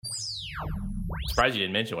surprised you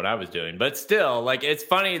didn't mention what I was doing, but still, like, it's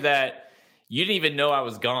funny that you didn't even know I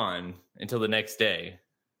was gone until the next day.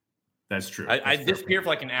 That's true. I disappeared for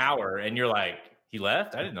like an hour, and you're like, he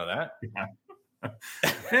left? I didn't know that.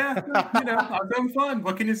 Yeah, I'm having fun.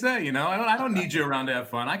 What can you say? I don't need you around to have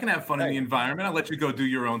fun. I can have fun in the environment. I'll let you go do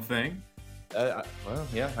your own thing. Well,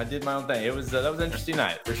 yeah, I did my own thing. It was that was an interesting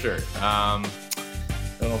night for sure.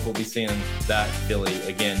 I don't know if we'll be seeing that Philly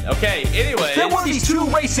again. Okay, anyways. There were these two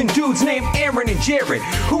racing dudes named Aaron and Jared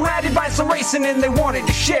who had advice on racing and they wanted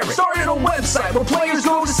to share it. Started a website where players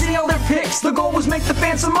go to see all their picks. The goal was make the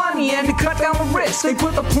fans some money and to cut down the risk. They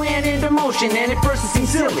put the plan into motion and at first it seemed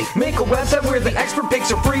silly. Make a website where the expert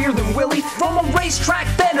picks are freer than Willie. From a racetrack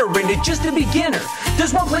veteran to just a beginner,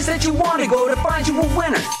 there's one place that you want to go to find you a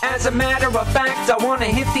winner. As a matter of fact, I want to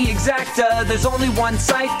hit the exacta. There's only one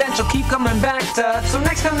site that you'll keep coming back to. So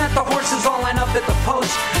next time that the horses all line up at the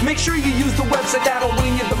post, make sure you use the website that'll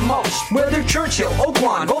win you the most. Whether Churchill,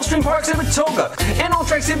 Oakland, Gulfstream Park, Saratoga, and all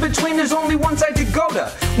tracks in between, there's only one site to go to.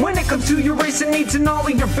 When it comes to your racing needs and all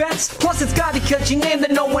of your bets, plus it's got a catchy name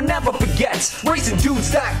that no one ever forgets.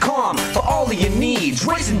 RacingDudes.com for all of your needs.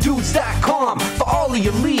 RacingDudes.com for all of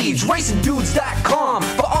your leads. RacingDudes.com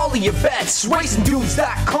for all of your bets.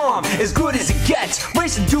 RacingDudes.com as good as it gets.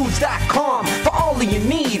 RacingDudes.com for all of your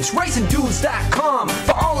needs. RacingDudes.com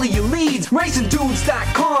for all of your leads.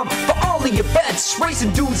 RacingDudes.com for all of your bets.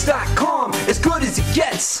 RacingDudes.com as good as it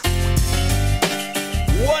gets.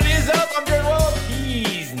 What is up? I'm Jared Wells.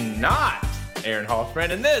 He's not Aaron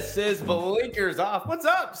Halsbrand, and this is Blinkers Off. What's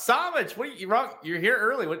up, Samich? What are you wrong? You're here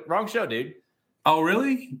early. Wrong show, dude. Oh,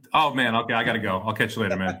 really? Oh, man. Okay, I got to go. I'll catch you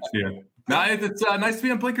later, man. See ya. No, it's nice to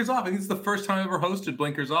be on Blinkers Off. I think it's the first time I've ever hosted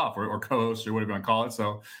Blinkers Off or co-host or whatever you want to call it.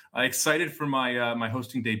 So excited for my my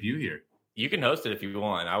hosting debut here. You can host it if you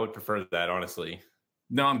want. I would prefer that, honestly.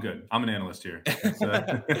 No, I'm good. I'm an analyst here. That's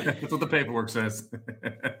what the paperwork says.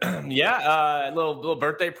 Yeah, a little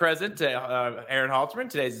birthday present to Aaron Halterman.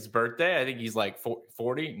 Today's his birthday. I think he's like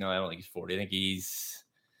 40. No, I don't think he's 40. I think he's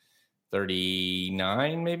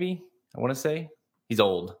 39, maybe. I want to say he's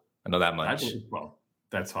old. I know that much. Well,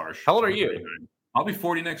 that's harsh. How old are you? I'll be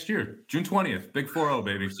 40 next year, June 20th. Big 4-0,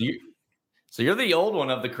 baby. So you're the old one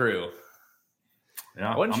of the crew.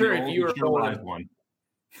 Yeah, I wasn't sure if you were the one.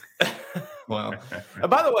 Well,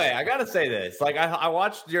 by the way, I gotta say this. Like, I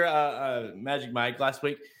watched your Magic Mike last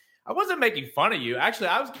week. I wasn't making fun of you. Actually,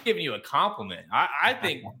 I was giving you a compliment. I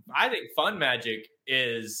think fun magic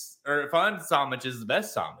fun Samich is the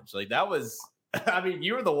best Samich. Like, that was. I mean,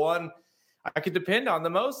 you were the one I could depend on the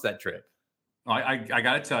most that trip. I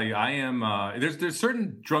got to tell you, I am. There's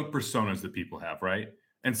certain drunk personas that people have, right?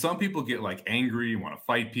 And some people get like angry and want to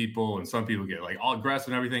fight people, and some people get like all aggressive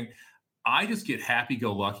and everything. I just get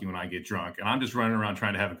happy-go-lucky when I get drunk, and I'm just running around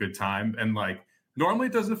trying to have a good time. And like normally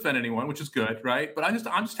it doesn't offend anyone, which is good, right? But I'm just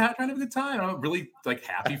trying to have a good time. I'm a really like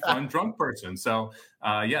happy, fun drunk person. So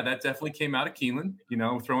yeah, that definitely came out of Keeneland.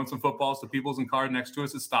 Throwing some footballs to people's in cars next to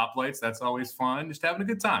us at stoplights. That's always fun. Just having a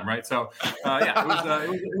good time, right? So yeah, it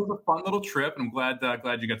was a fun little trip, and I'm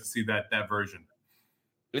glad you got to see that version.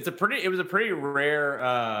 It was a pretty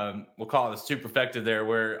rare, we'll call it a superfecta there,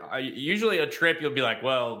 where usually a trip you'll be like,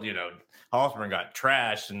 well, Halsbrand got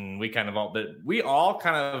trashed, and we all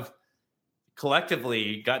kind of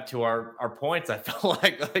collectively got to our points. I felt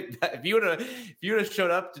like that. If you would have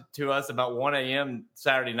showed up to us about 1 a.m.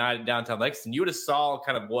 Saturday night at downtown Lexington, you would have saw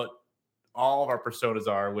kind of what all of our personas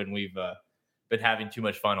are when we've been having too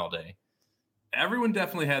much fun all day. Everyone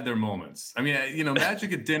definitely had their moments. I mean,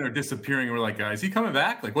 Magic at dinner disappearing. And we're like, is he coming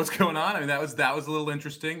back? Like, what's going on? I mean, that was a little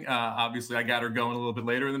interesting. Obviously, I got her going a little bit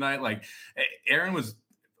later in the night. Like, Aaron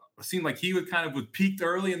seemed like he would peaked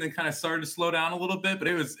early and then kind of started to slow down a little bit. But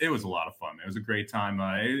it was a lot of fun. It was a great time.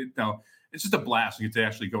 It's just a blast. You get to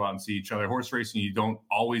actually go out and see each other. Horse racing, you don't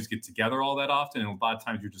always get together all that often, and a lot of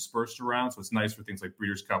times you're dispersed around. So it's nice for things like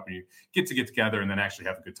Breeders' Cup when you get together and then actually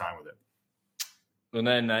have a good time with it. And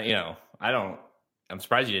then, I'm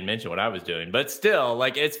surprised you didn't mention what I was doing, but still,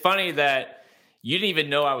 like, it's funny that you didn't even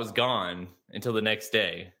know I was gone until the next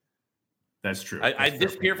day. That's true. I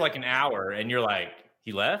disappeared for like an hour, and you're like,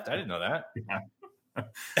 he left? I didn't know that.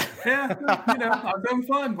 Yeah. I'm having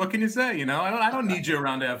fun. What can you say? I don't need you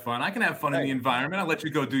around to have fun. I can have fun in the environment. I'll let you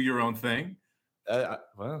go do your own thing.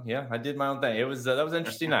 Well, yeah, I did my own thing. It was that was an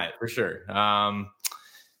interesting night for sure.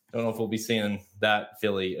 Don't know if we'll be seeing that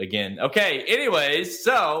Philly again. Okay, anyways,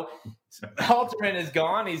 so Halterman is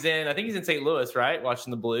gone. I think he's in St. Louis, right?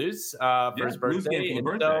 Watching the Blues for his birthday.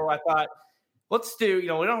 So I thought, let's do, we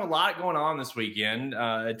don't have a lot going on this weekend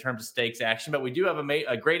in terms of stakes action, but we do have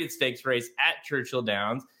a graded stakes race at Churchill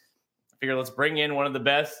Downs. I figure let's bring in one of the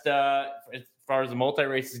best far as the multi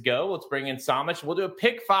races go. Let's bring in Samich. We'll do a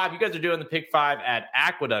pick 5. You guys are doing the pick 5 at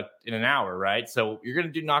Aqueduct in an hour, right? So you're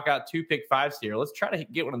going to knock out 2 pick 5s here. Let's try to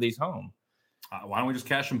get one of these home. Why don't we just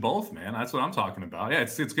cash them both, man? That's what I'm talking about. Yeah,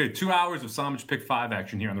 it's good. 2 hours of Samich pick 5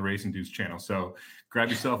 action here on the Racing Dudes channel. So grab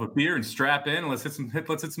yourself a beer and strap in, and let's hit some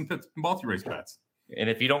multi-race bets. And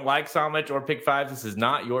if you don't like Samich or pick 5s, this is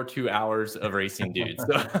not your 2 hours of Racing Dudes.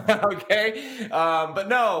 So, okay. But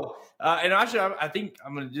no, and actually, I think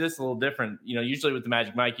I'm going to do this a little different. Usually with the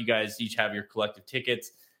Magic Mike, you guys each have your collective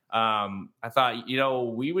tickets. I thought,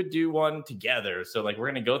 we would do one together. So like, we're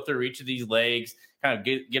going to go through each of these legs, kind of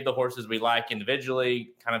give the horses we like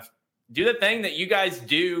individually, kind of do the thing that you guys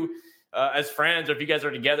do as friends, or if you guys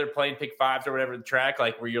are together playing pick 5s or whatever the track,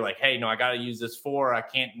 like where you're like, hey, no, I got to use this 4. I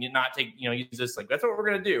can't not take, use this. Like, that's what we're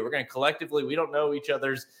going to do. We're going to collectively, we don't know each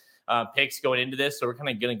other's picks going into this. So we're kind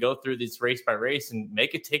of going to go through this race by race and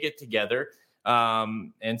make a ticket together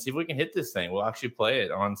and see if we can hit this thing. We'll actually play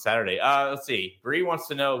it on Saturday. Let's see. Bree wants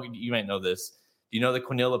to know, you might know this. Do you know the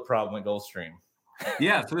Quinilla problem at Gulfstream?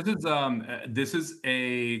 Yeah. So this is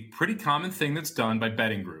a pretty common thing that's done by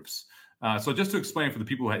betting groups. So just to explain for the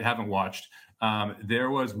people who haven't watched,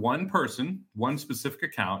 there was one specific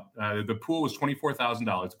account. The pool was $24,000,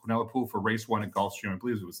 the Quinella pool for race 1 at Gulfstream. I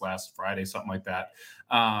believe it was last Friday, something like that.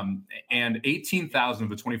 And $18,000 of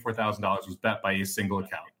the $24,000 was bet by a single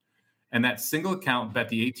account. And that single account bet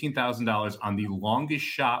the $18,000 on the longest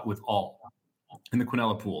shot with all in the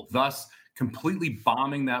Quinella pool, thus completely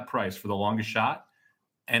bombing that price for the longest shot.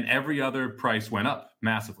 And every other price went up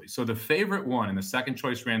massively. So the favorite one in the second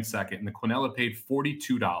choice ran second, and the Quinella paid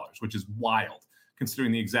 $42, which is wild,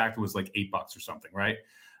 considering the exact was like $8 or something, right?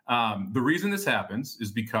 The reason this happens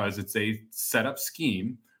is because it's a setup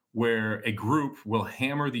scheme where a group will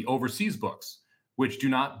hammer the overseas books, which do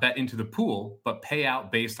not bet into the pool, but pay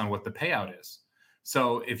out based on what the payout is.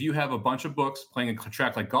 So if you have a bunch of books playing a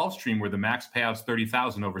track like Gulfstream where the max payout's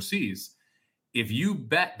 $30,000 overseas, if you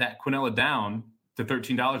bet that Quinella down to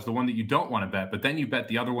 $13, the one that you don't want to bet, but then you bet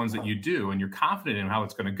the other ones that you do, and you're confident in how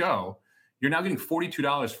it's going to go, you're now getting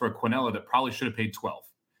 $42 for a Quinella that probably should have paid $12.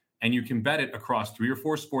 And you can bet it across 3 or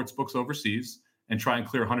 4 sports books overseas and try and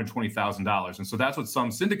clear $120,000. And so that's what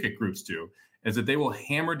some syndicate groups do, is that they will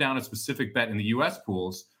hammer down a specific bet in the U.S.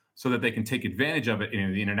 pools so that they can take advantage of it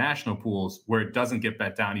in the international pools where it doesn't get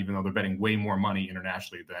bet down, even though they're betting way more money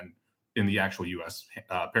internationally than in the actual U.S.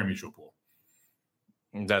 parimutuel pool.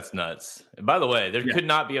 That's nuts. And by the way, there could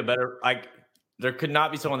not be there could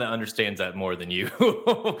not be someone that understands that more than you.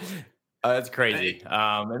 That's crazy.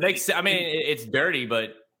 It's dirty,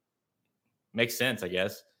 but makes sense, I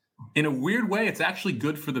guess. In a weird way, it's actually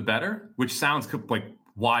good for the bettor, which sounds like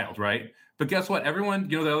wild, right? But guess what? Everyone,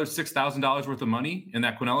 the other $6,000 worth of money in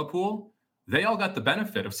that Quinella pool, they all got the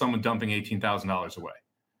benefit of someone dumping $18,000 away.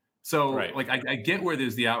 So right. I get where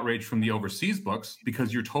there's the outrage from the overseas books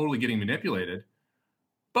because you're totally getting manipulated.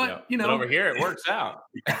 But, but over here, it works out.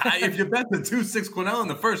 If you bet the 2-6 Quinella in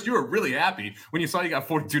the first, you were really happy when you saw you got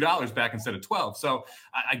 $42 back instead of $12. So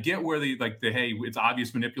I get where hey, it's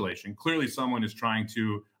obvious manipulation. Clearly, someone is trying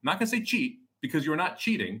to, I'm not going to say cheat, because you're not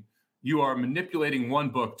cheating. You are manipulating one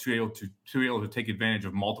book to be able to take advantage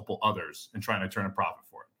of multiple others and trying to turn a profit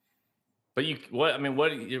for it. But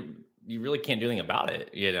you really can't do anything about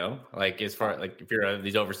it, Like as far if you're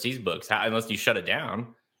these overseas books, unless you shut it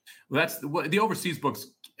down. Well, that's what the overseas books,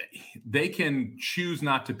 they can choose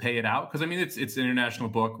not to pay it out because it's an international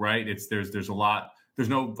book, right? There's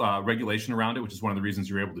no regulation around it, which is one of the reasons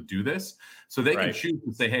you're able to do this. So they can choose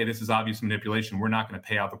to say, hey, this is obvious manipulation. We're not going to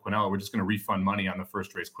pay out the Quinella. We're just going to refund money on the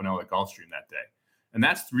first race Quinella at Gulfstream that day. And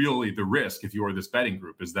that's really the risk if you're this betting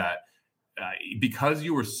group, is that because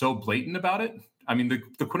you were so blatant about it.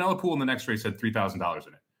 The Quinella pool in the next race had $3,000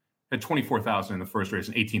 in it. It had $24,000 in the first race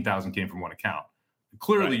and $18,000 came from one account.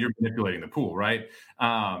 Clearly, you're manipulating the pool, right?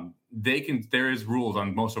 There is rules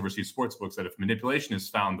on most overseas sports books that if manipulation is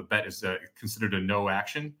found, the bet is considered a no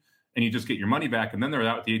action, and you just get your money back, and then they're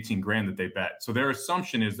out with the $18,000 that they bet. So their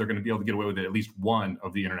assumption is they're going to be able to get away with it at least one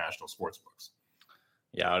of the international sports books.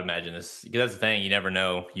 Yeah, I would imagine this, because that's the thing. You never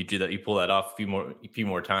know. You do that, you pull that off a few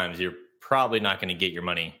more times, you're probably not going to get your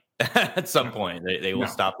money at some point. They will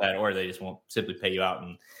stop that, or they just won't simply pay you out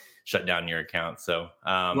and shut down your account. So,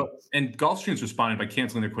 and Gulfstream's responded by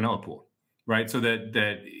canceling their Quinella pool, right? So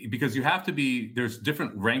that because you have to there's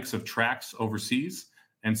different ranks of tracks overseas.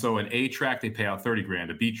 And so an A track, they pay out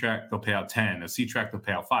 $30,000, a B track, they'll pay out 10, a C track, they'll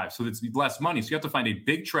pay out 5. So it's less money. So you have to find a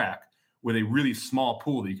big track with a really small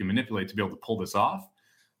pool that you can manipulate to be able to pull this off.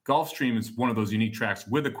 Gulfstream is one of those unique tracks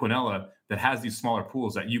with a Quinella that has these smaller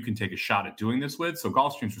pools that you can take a shot at doing this with. So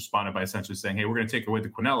Gulfstream's responded by essentially saying, hey, we're going to take away the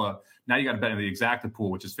Quinella. Now you got to bet in the exacta pool,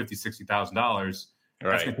 which is $50,000, $60,000.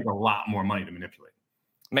 That's going to take a lot more money to manipulate.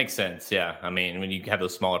 Makes sense. Yeah. I mean, when you have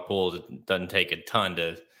those smaller pools, it doesn't take a ton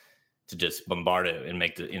to just bombard it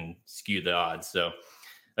and skew the odds. So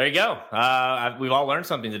there you go. We've all learned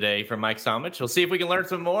something today from Mike Somich. We'll see if we can learn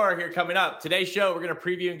some more here coming up. Today's show, we're going to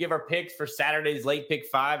preview and give our picks for Saturday's late pick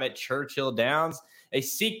 5 at Churchill Downs, a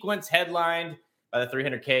sequence headlined by the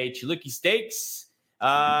 300K Chaluki Stakes.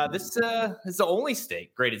 This is the only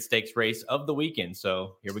graded stakes race of the weekend.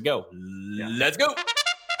 So here we go. Yeah. Let's go.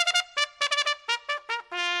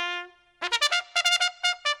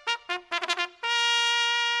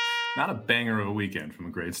 Not a banger of a weekend from a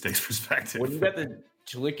grade stakes perspective. When you got the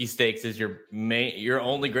Chaluki Stakes as your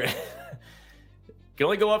only grade, can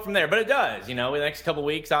only go up from there, but it does. In the next couple of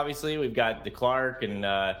weeks, obviously, we've got the Clark and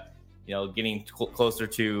getting closer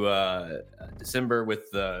to December with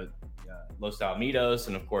the Los Alamitos,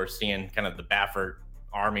 and of course, seeing kind of the Baffert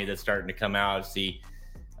army that's starting to come out. See,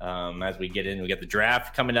 as we get in, we got the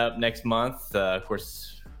draft coming up next month. Of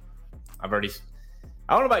course,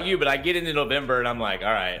 I don't know about you, but I get into November and I'm like,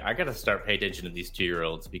 all right, I got to start paying attention to these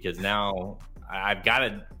 2-year-olds because now I've got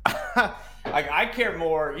to. I care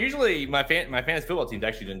more. Usually, my fantasy football team's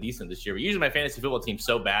actually doing decent this year, but usually my fantasy football team's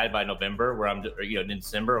so bad by November, where I'm in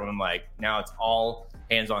December, when I'm like, now it's all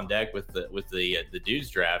hands on deck with the dudes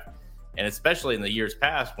draft, and especially in the years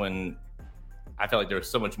past when I felt like there was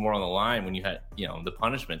so much more on the line when you had the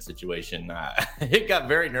punishment situation. It got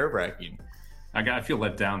very nerve wracking. I feel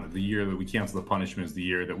let down that the year that we cancel the punishment is the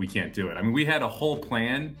year that we can't do it. I mean, we had a whole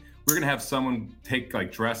plan. We're going to have someone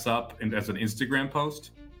dress up as an Instagram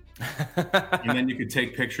post. And then you could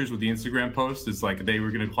take pictures with the Instagram post. It's like they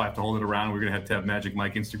were going to have to hold it around. We're going to have Magic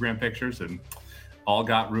Mike Instagram pictures, and all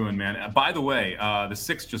got ruined, man. By the way, the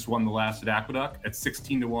 6 just won the last at Aqueduct at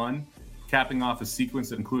 16-1, capping off a sequence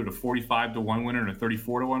that included a 45-1 winner and a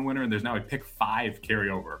 34-1 winner. And there's now a pick 5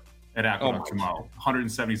 carryover at Aqueduct tomorrow,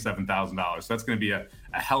 $177,000. So that's going to be a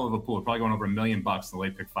hell of a pool. Probably going over $1 million in the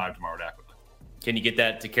late pick 5 tomorrow at Aqueduct. Can you get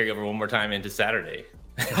that to carry over one more time into Saturday?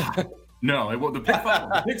 No, it will. The pick 5,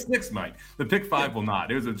 the pick 6 might. The pick 5 will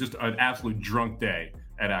not. It was just an absolute drunk day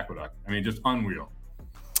at Aqueduct. I mean, just unreal.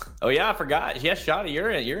 Oh yeah, I forgot. Yeah, Shotty,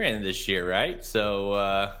 you're in this year, right?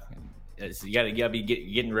 So you got to be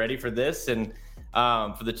getting ready for this and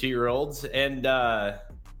for the 2-year-olds and.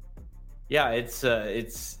 Yeah, it's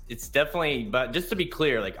definitely, but just to be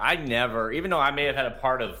clear, I never, even though I may have had a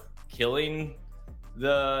part of killing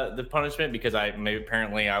the punishment because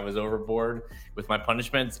apparently I was overboard with my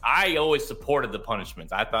punishments, I always supported the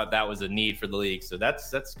punishments. I thought that was a need for the league, so that's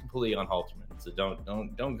completely on Halterman. So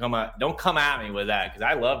don't come at me with that because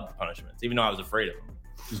I love the punishments, even though I was afraid of them.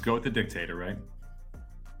 Just go with the dictator, right?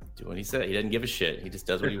 Do what he said. He doesn't give a shit. He just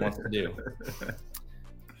does what he wants to do.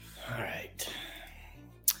 All right.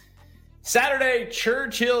 Saturday,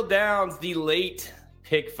 Churchill Downs, the late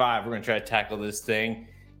pick 5. We're going to try to tackle this thing.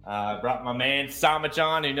 Brought my man Somich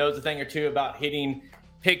on, who knows a thing or two about hitting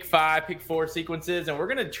pick 5, pick 4 sequences, and we're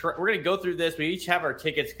going to go through this. We each have our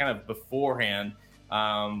tickets kind of beforehand.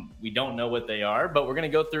 We don't know what they are, but we're going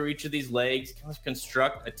to go through each of these legs, kind of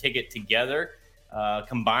construct a ticket together,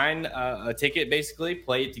 combine a ticket, basically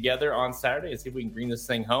play it together on Saturday, and see if we can bring this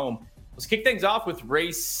thing home. Let's kick things off with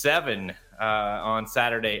race 7 on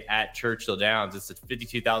Saturday at Churchill Downs. It's a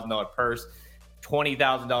 $52,000 purse,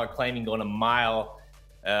 $20,000 claiming going a mile.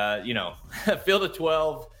 Field of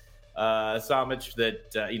 12. Somich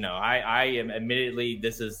that I am admittedly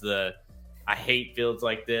I hate fields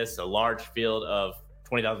like this. A large field of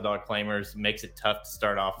 $20,000 claimers makes it tough to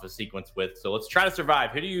start off a sequence with. So let's try to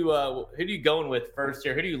survive. Who do you going with first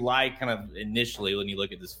here? Who do you like kind of initially when you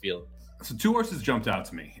look at this field? So 2 horses jumped out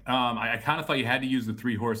to me. I kind of thought you had to use the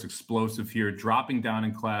 3-horse explosive here, dropping down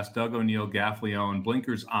in class. Doug O'Neill, Gaffleone,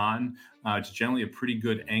 blinkers on. It's generally a pretty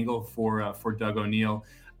good angle for Doug O'Neill.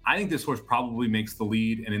 I think this horse probably makes the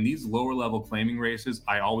lead. And in these lower level claiming races,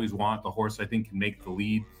 I always want the horse I think can make the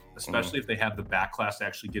lead, especially if they have the back class to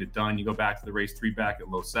actually get it done. You go back to the race 3 back at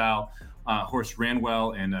Los Al. Horse ran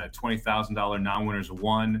well and $20,000 non-winners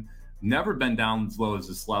won. Never been down as low as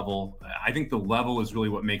this level. I think the level is really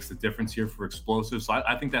what makes the difference here for explosive. So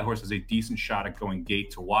I think that horse has a decent shot at going gate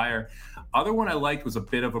to wire. Other one I liked was a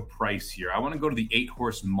bit of a price here. I want to go to the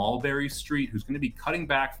 8-horse Mulberry Street, who's going to be cutting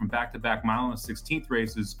back from back-to-back mile and 16th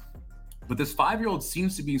races. But this 5-year-old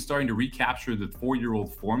seems to be starting to recapture the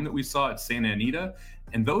 4-year-old form that we saw at Santa Anita.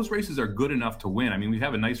 And those races are good enough to win. I mean, we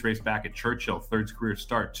have a nice race back at Churchill, 3rd career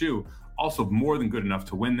start too. also more than good enough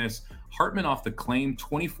to win this. Hartman off the claim,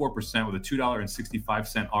 24% with a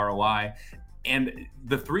 $2.65 ROI. And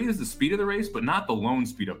the 3 is the speed of the race, but not the lone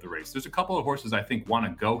speed of the race. There's a couple of horses I think want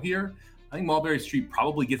to go here. I think Mulberry Street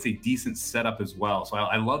probably gets a decent setup as well. So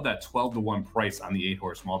I love that 12-1 price on the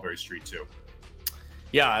 8-horse Mulberry Street too.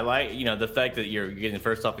 Yeah, I like, the fact that you're getting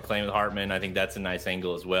first off the claim with Hartman. I think that's a nice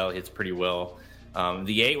angle as well. Hits pretty well.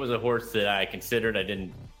 The 8 was a horse that I considered. I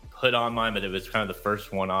didn't put on mine, but it was kind of the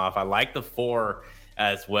first one off. I like the 4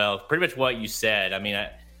 as well. Pretty much what you said. I mean,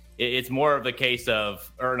 it's more of a case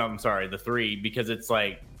of, the 3, because it's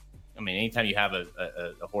like, anytime you have a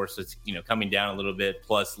horse that's, coming down a little bit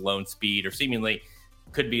plus lone speed, or seemingly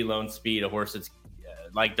could be lone speed, a horse that's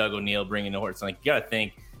like Doug O'Neill bringing a horse, like, you got to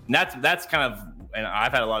think, and that's kind of, and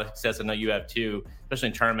I've had a lot of success. I know you have too, especially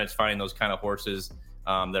in tournaments, finding those kind of horses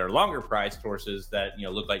that are longer priced horses that,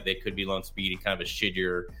 look like they could be lone speed and kind of a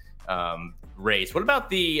shittier race. What about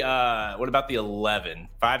the 11,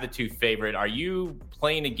 5-2 favorite? Are you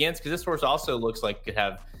playing against? Because this horse also looks like it could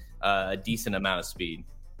have a decent amount of speed.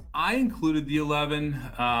 I included the 11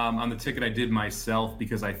 on the ticket I did myself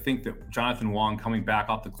because I think that Jonathan Wong coming back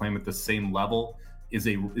off the claim at the same level is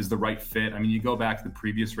the right fit. I mean, you go back to the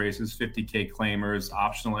previous races, 50K claimers,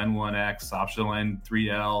 optional N1X, optional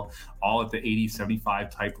N3L, all at the 80-75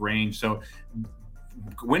 type range. So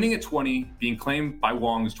winning at 20, being claimed by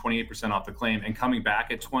Wong is 28% off the claim, and coming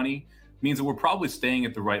back at 20 means that we're probably staying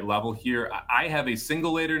at the right level here. I have a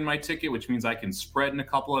single later in my ticket, which means I can spread in a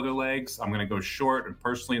couple other legs. I'm going to go short and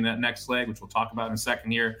personally in that next leg, which we'll talk about in a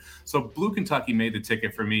second here. So Blue Kentucky made the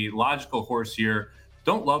ticket for me. Logical horse here.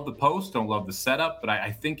 Don't love the post, don't love the setup, but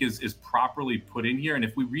I think is properly put in here. And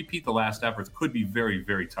if we repeat the last efforts, could be very,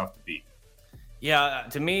 very tough to beat. Yeah,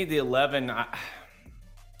 to me, the 11,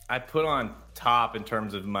 I put on top in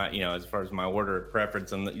terms of my, as far as my order of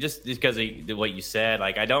preference, and just because of what you said,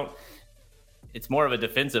 like it's more of a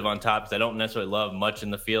defensive on top because I don't necessarily love much in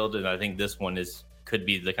the field, and I think this one could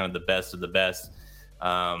be the kind of the best of the best.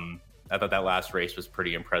 I thought that last race was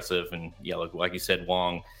pretty impressive, and yeah, like you said,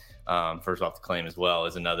 Wong. First off the claim as well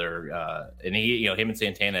is another, and him and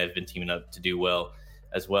Santana have been teaming up to do well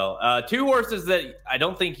as well. 2 horses that I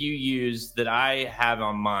don't think you use that I have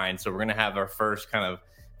on mine. So we're going to have our first kind of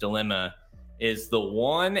dilemma is the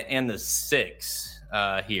 1 and the 6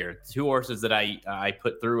 here. 2 horses that I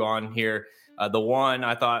put through on here. The 1,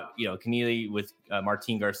 I thought, Keneally with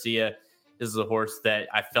Martin Garcia. This is a horse that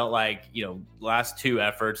I felt like, last 2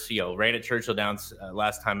 efforts, ran at Churchill Downs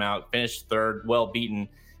last time out, finished 3rd, well beaten.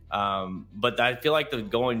 But I feel like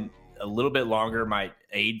going a little bit longer might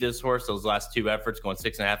aid this horse. Those last 2 efforts, going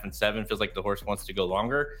 6.5 and 7, feels like the horse wants to go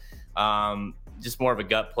longer. Just more of a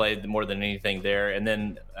gut play more than anything there. And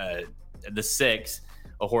then the 6,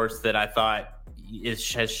 a horse that I thought has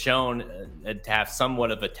shown to have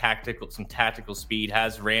somewhat of some tactical speed,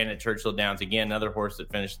 has ran at Churchill Downs. Again, another horse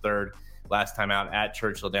that finished 3rd last time out at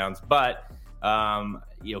Churchill Downs, but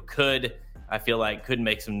could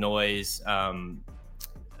make some noise.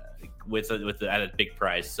 With at a big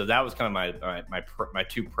price, so that was kind of my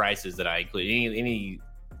 2 prices that I included.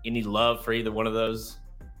 Any love for either one of those?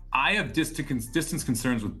 I have distance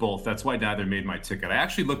concerns with both. That's why neither made my ticket. I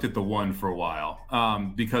actually looked at the 1 for a while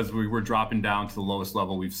because we were dropping down to the lowest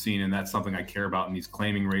level we've seen, and that's something I care about in these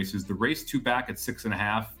claiming races. The race 2 back at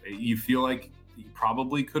 6.5, you feel like you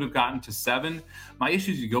probably could have gotten to 7. My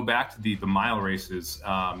issue is you go back to the mile races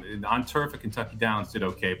on turf at Kentucky Downs did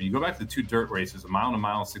okay, but you go back to the 2 dirt races, a mile and a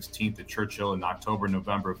mile 16th at Churchill in October,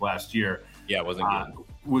 November of last year. Yeah, it wasn't good.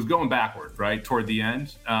 Was going backward, right, toward the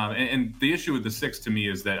end. And the issue with the 6 to me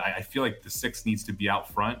is that I feel like the 6 needs to be out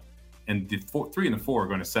front, and the 3 and the 4 are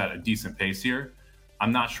going to set a decent pace here.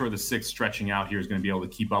 I'm not sure the 6 stretching out here is going to be able to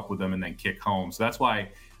keep up with them and then kick home. So that's why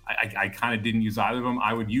I kind of didn't use either of them.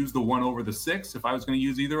 I would use the 1 over the 6 if I was going to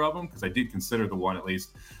use either of them, because I did consider the 1 at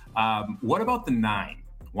least. What about the 9?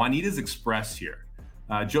 Juanita's Express here.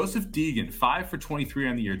 Joseph Deegan, 5 for 23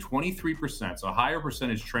 on the year, 23%, so a higher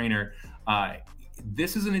percentage trainer.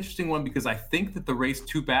 This is an interesting one because I think that the race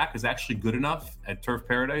 2 back is actually good enough at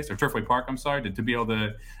Turfway Park, to be able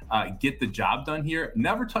to get the job done here.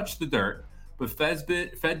 Never touched the dirt, but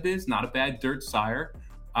Fedbiz, not a bad dirt sire.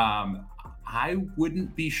 I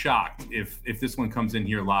wouldn't be shocked if this one comes in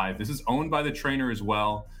here live. This is owned by the trainer as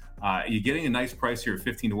well. You're getting a nice price here at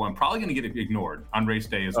 15-1. Probably going to get ignored on race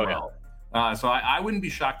day as well. Yeah. So I wouldn't be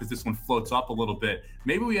shocked if this one floats up a little bit.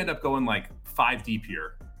 Maybe we end up going like 5 deep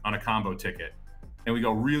here on a combo ticket, and we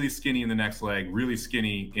go really skinny in the next leg, really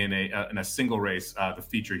skinny in a single race, the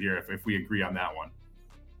feature here, if we agree on that one.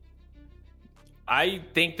 I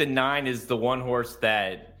think the 9 is the one horse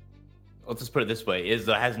that, let's just put it this way,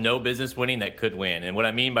 has no business winning that could win. And what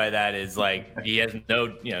I mean by that is like he has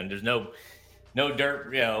no, there's no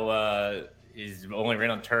dirt, he's only ran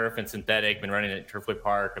on turf and synthetic, been running at Turfway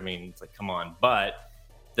Park. I mean, it's like, come on. But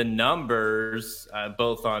the numbers,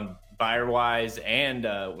 both on buyer-wise and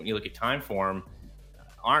when you look at time form,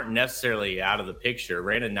 aren't necessarily out of the picture.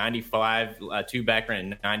 Ran a 95, two back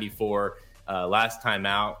ran a 94 last time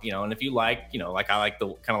out, and if you like, like I like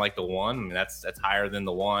the one, I mean, that's higher than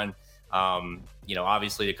the one.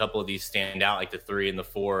 Obviously a couple of these stand out, like the 3 and the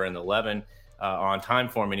 4 and the 11 on time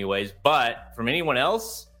form anyways. But from anyone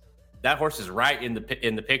else, that horse is right in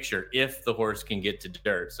the picture if the horse can get to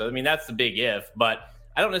dirt. So, I mean, that's the big if, but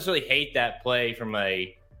I don't necessarily hate that play from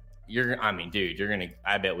I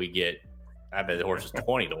bet the horse is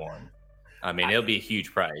 20 to 1. I mean, it'll be a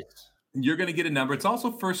huge price. You're going to get a number. It's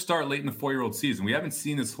also first start late in the 4-year-old season. We haven't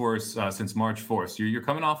seen this horse since March 4th. So you're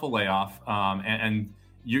coming off a layoff, and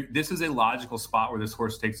this is a logical spot where this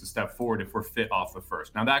horse takes a step forward if we're fit off the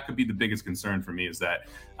first. Now, that could be the biggest concern for me, is that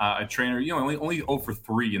a trainer, only 0 for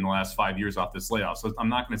 3 in the last 5 years off this layoff. So I'm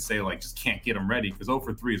not going to say just can't get him ready, because 0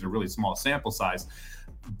 for 3 is a really small sample size.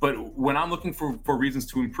 But when I'm looking for reasons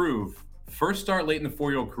to improve, first start late in the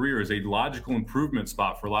 4-year-old career is a logical improvement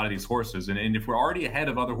spot for a lot of these horses. And if we're already ahead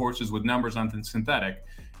of other horses with numbers on synthetic,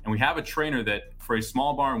 and we have a trainer that for a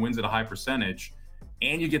small barn wins at a high percentage,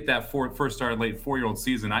 and you get that first start late 4-year-old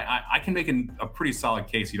season, I can make a pretty solid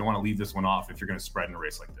case. You don't want to leave this one off if you're going to spread in a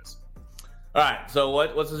race like this. All right, so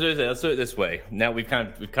let's do this. Let's do it this way. Now we've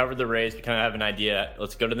covered the race. We kind of have an idea.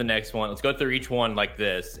 Let's go to the next one. Let's go through each one like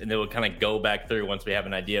this, and then we'll kind of go back through once we have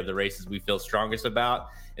an idea of the races we feel strongest about,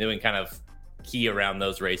 and then we can kind of key around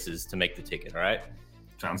those races to make the ticket. All right.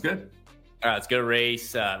 Sounds good. All right, let's go to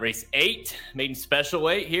race 8, maiden special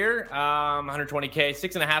weight here, 120K,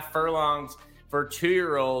 6.5 furlongs for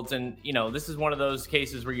 2-year-olds, and this is one of those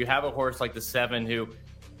cases where you have a horse like the 7 who.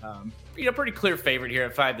 Pretty clear favorite here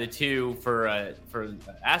at 5-2 for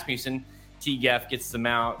Asmussen. T-Gaff gets them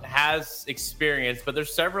out, has experience, but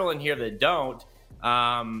there's several in here that don't.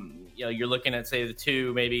 You're looking at, say, the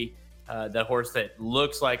 2, maybe the horse that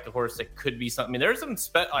looks like the horse that could be something. I mean, there's some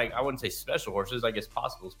I wouldn't say special horses, I guess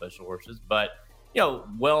possible special horses, but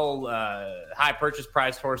high purchase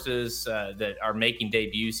price horses that are making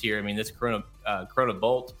debuts here. I mean, this Corona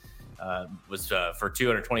Bolt was for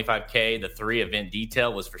 $225K. The 3 Event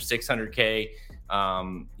Detail was for $600K.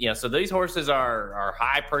 So these horses are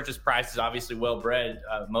high purchase prices, obviously well bred,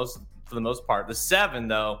 for the most part. The 7,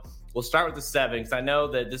 though, we'll start with the 7 because I know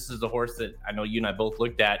that this is the horse that I know you and I both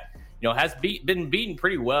looked at. Has been beaten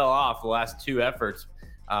pretty well off the last 2 efforts,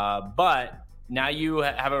 but now you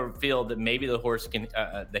have a field that maybe the horse can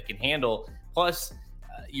handle. Plus,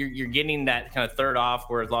 you're getting that kind of third off,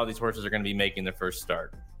 where a lot of these horses are going to be making their first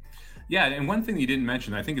start. Yeah, and one thing you didn't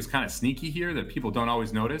mention, I think is kind of sneaky here that people don't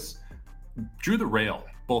always notice, drew the rail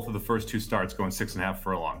both of the first 2 starts going 6.5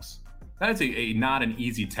 furlongs. That is not an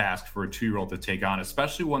easy task for a 2-year-old to take on,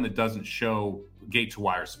 especially one that doesn't show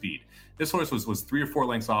gate-to-wire speed. This horse was 3 or 4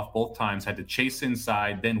 lengths off both times, had to chase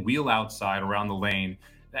inside, then wheel outside around the lane.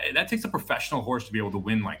 That takes a professional horse to be able to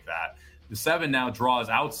win like that. The 7 now draws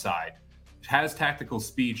outside, has tactical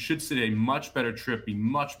speed, should sit a much better trip, be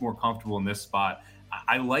much more comfortable in this spot.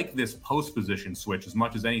 I like this post position switch as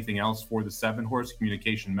much as anything else for the 7 horse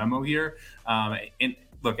communication memo here. And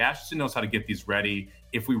look, Ashton knows how to get these ready.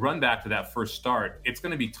 If we run back to that first start, it's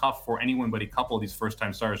going to be tough for anyone but a couple of these first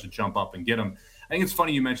time starters to jump up and get them. I think it's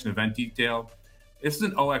funny you mentioned Event Detail. This is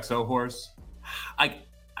an OXO horse. I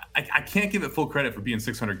can't give it full credit for being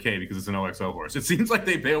 $600K because it's an OXO horse. It seems like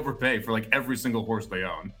they overpay for every single horse they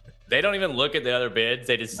own. They don't even look at the other bids.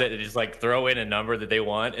 They just throw in a number that they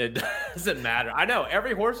want. It doesn't matter. I know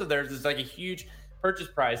every horse of theirs is a huge purchase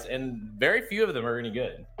price, and very few of them are any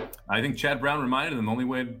good. I think Chad Brown reminded them the only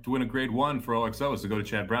way to win a grade 1 for OXO is to go to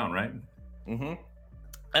Chad Brown, right? Mm-hmm.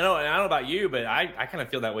 I don't know about you, but I kind of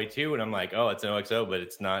feel that way too. And I'm like, oh, it's an OXO, but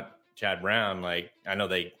it's not Chad Brown. I know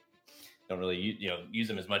they don't really use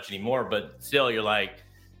them as much anymore, but still, you're like,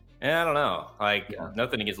 I don't know.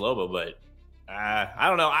 Nothing against Lobo, but. I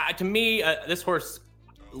don't know. To me, this horse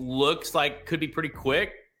looks like could be pretty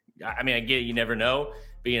quick. I mean, I get it, you never know.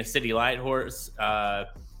 Being a city light horse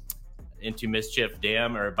into Mischief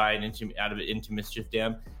Dam or out of it into Mischief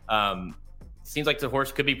Dam, seems like the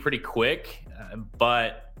horse could be pretty quick,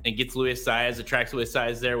 but it gets Luis Saez, attracts Luis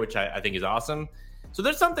Saez there, which I think is awesome. So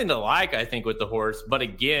there's something to like, I think, with the horse. But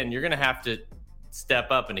again, you're going to have to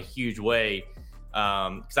step up in a huge way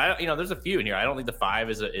because there's a few in here. I don't think the 5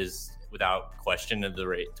 is without question of the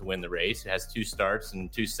rate to win the race. It has 2 starts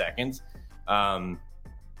and 2 seconds.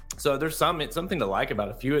 So there's something to like about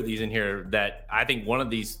a few of these in here that I think one of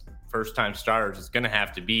these first-time starters is going to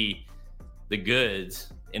have to be the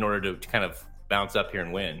goods in order to kind of bounce up here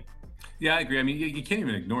and win. Yeah, I agree. I mean, you can't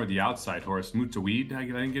even ignore the outside horse, Mutaweed, I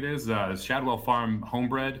think it is. Shadwell Farm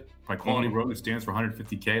homebred by Quality Road, who stands for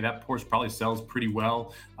 $150K. That horse probably sells pretty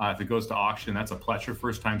well if it goes to auction. That's a Pletcher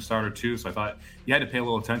first-time starter too, so I thought you had to pay a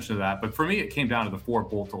little attention to that. But for me, it came down to the 4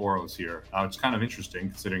 Bolt to Oros here. It's kind of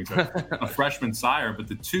interesting considering it's a freshman sire, but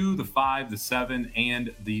the 2, the 5, the 7,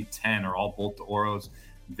 and the 10 are all Bolt to Oros.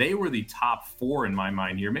 They were the top 4 in my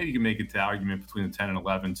mind here. Maybe you can make it to argument between the 10 and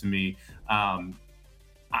 11 to me.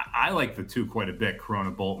 I like the 2 quite a bit, Corona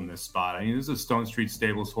Bolt, in this spot. I mean, this is a Stone Street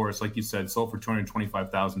Stables horse, like you said, sold for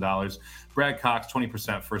 $225,000. Brad Cox,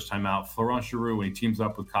 20% first time out. Florent Giroux, when he teams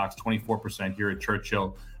up with Cox, 24% here at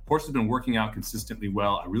Churchill. Horse has been working out consistently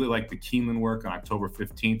well. I really like the Keeneland work on October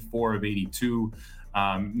 15th, 4 of 82.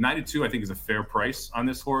 92, I think, is a fair price on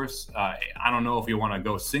this horse. I don't know if you want to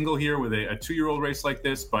go single here with a 2-year-old race like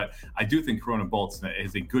this, but I do think Corona Bolt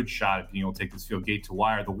is a good shot at being able to take this field gate to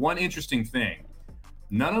wire. The one interesting thing,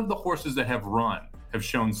 none of the horses that have run have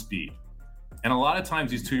shown speed. And a lot of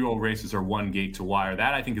times these 2-year-old races are 1 gate to wire.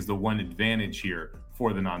 That, I think, is the one advantage here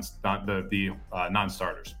for the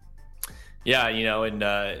non-starters. Yeah,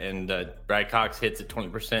 and Brad Cox hits at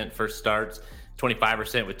 20% first starts,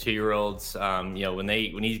 25% with 2-year-olds.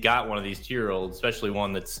 When he's got one of these 2-year-olds, especially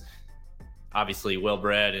one that's obviously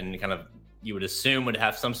well-bred and kind of you would assume would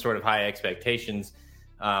have some sort of high expectations,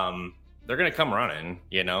 they're going to come running,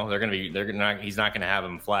 he's not going to have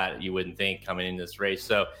them flat, you wouldn't think, coming in this race.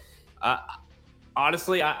 So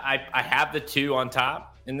honestly, I have the 2 on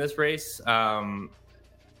top in this race.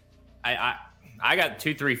 I got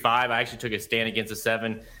 2, 3, 5. I actually took a stand against the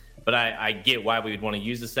 7, but I get why we would want to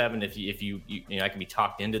use the 7 if you I can be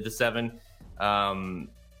talked into the 7.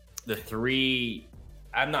 The 3,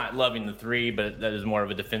 I'm not loving the 3, but that is more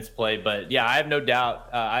of a defense play. But yeah, I have no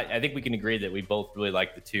doubt. I think we can agree that we both really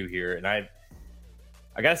like the 2 here. And I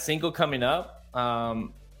got a single coming up. So I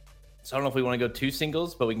don't know if we want to go 2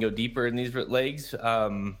 singles, but we can go deeper in these legs. I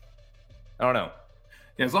don't know.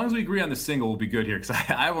 Yeah, as long as we agree on the single, we'll be good here, because I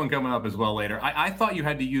have one coming up as well later. I thought you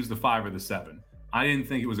had to use the 5 or the 7. I didn't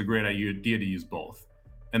think it was a great idea to use both.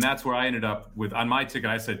 And that's where I ended up with, on my ticket,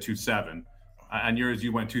 I said 2-7. On yours,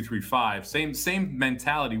 you went 2-3-5. Same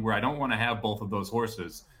mentality where I don't want to have both of those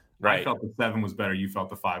horses. Right. I felt the 7 was better. You felt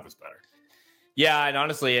the 5 was better. Yeah, and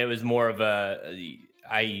honestly, it was more of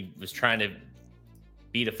I was trying to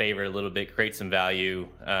beat a favorite a little bit, create some value.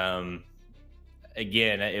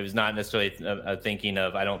 Again, it was not necessarily a thinking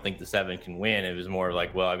of I don't think the 7 can win. It was more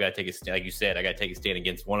like, well, I've got to take a, like you said, I got to take a stand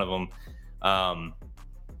against one of them.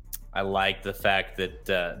 I like the fact that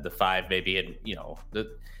the 5 maybe had,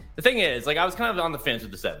 the thing is, like, I was kind of on the fence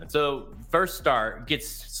with the 7. So first start, gets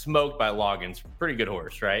smoked by Loggins. Pretty good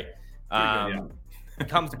horse, right?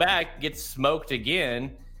 Comes back, gets smoked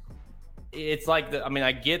again. It's like,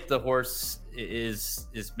 I get the horse is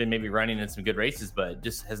been maybe running in some good races, but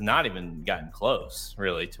just has not even gotten close,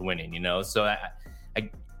 really, to winning, So I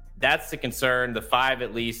that's the concern. The 5,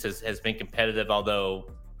 at least, has been competitive,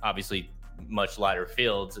 although obviously much lighter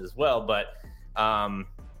fields as well. But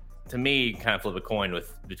to me, kind of flip a coin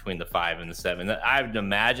between the 5 and the 7. I would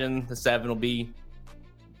imagine the 7 will be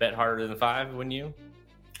bet harder than the 5, wouldn't you?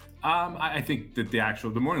 I think that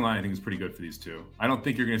the morning line, I think, is pretty good for these 2. I don't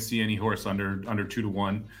think you're going to see any horse under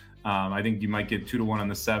 2-1. I think you might get 2-1 on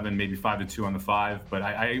the 7, maybe 5-2 on the 5. But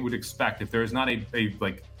I would expect, if there is not a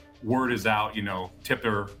like word is out, tip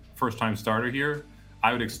their first time starter here,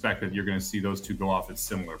 I would expect that you're going to see those 2 go off at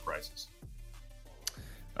similar prices.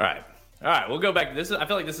 All right, we'll go back to this. I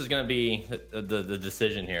feel like this is going to be the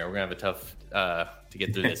decision here. We're going to have a tough to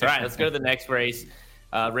get through this. All right, let's go to the next race.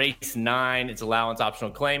 Race 9, it's allowance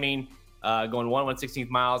optional claiming. Going 1/116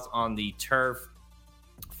 miles on the turf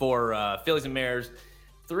for fillies and mares,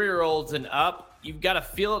 3-year-olds and up. You've got a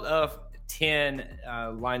field of 10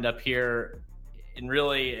 lined up here. And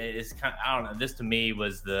really, it's kind of, I don't know, this to me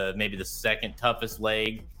was maybe the second toughest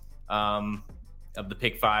leg of the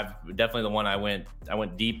pick 5. Definitely the one I went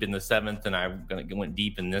deep in the 7th, and I went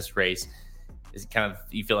deep in this race. Is it kind of,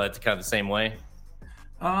 you feel that's kind of the same way?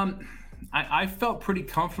 I felt pretty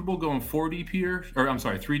comfortable going 3 deep here.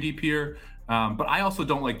 But I also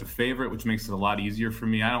don't like the favorite, which makes it a lot easier for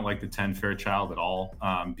me. I don't like the 10 Fairchild at all.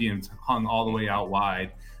 Being hung all the way out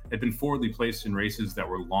wide. They've been forwardly placed in races that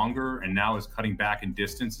were longer, and now is cutting back in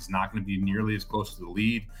distance. It's not going to be nearly as close to the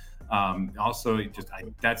lead.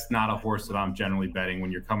 That's not a horse that I'm generally betting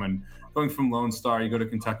when you're going from Lone Star. You go to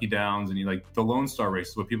Kentucky Downs, and you like the Lone Star race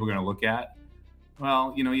is what people are going to look at.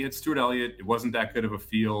 Well, you had Stuart Elliott. It wasn't that good of a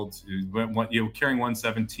field. You carrying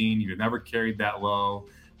 117. You've never carried that low.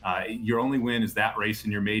 Your only win is that race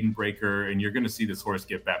in your maiden breaker, and you're going to see this horse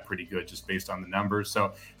get back pretty good just based on the numbers.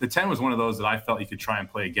 So the 10 was one of those that I felt you could try and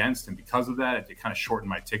play against, and because of that, it kind of shortened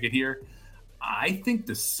my ticket here. I think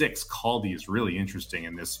the 6 Caldy is really interesting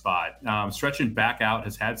in this spot. Stretching back out,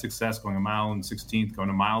 has had success going a mile and 16th, going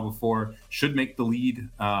a mile before, should make the lead.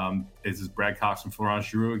 This is Brad Cox and Florent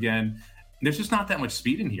Giroux again. There's just not that much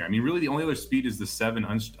speed in here. I mean, really the only other speed is the 7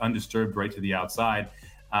 undisturbed right to the outside.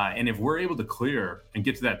 And if we're able to clear and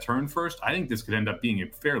get to that turn first, I think this could end up being a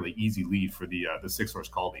fairly easy lead for the 6 horse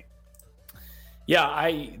Caldy. Yeah,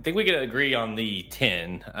 I think we could agree on the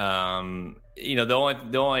 10.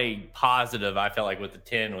 The only positive I felt like with the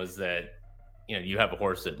 10 was that, you have a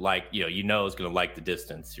horse that is going to like the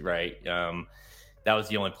distance, right? That was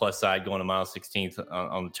the only plus side going to mile 16th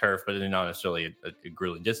on the turf, but not necessarily a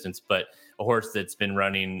grueling distance, but a horse that's been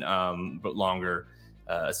running but longer.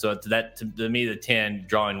 So to me, the 10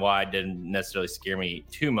 drawing wide didn't necessarily scare me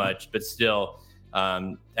too much, but still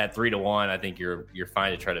at 3-1, I think you're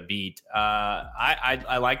fine to try to beat.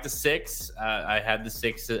 I like the 6. I had the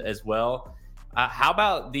 6 as well. How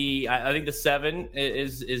about I think the 7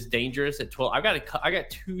 is dangerous at 12. I got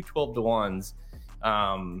 2 12-1s.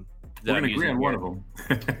 We're going to agree on one of them.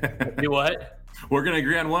 Do what? We're going to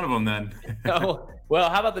agree on one of them then. Oh, well,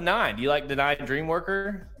 how about the 9? Do you like the 9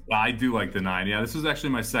 Dreamworker? I do like the 9. Yeah, this was actually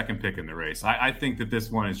my second pick in the race. I think that this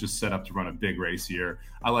one is just set up to run a big race here.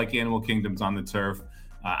 I like Animal Kingdoms on the turf.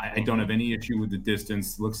 I don't have any issue with the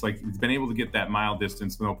distance. Looks like it's been able to get that mile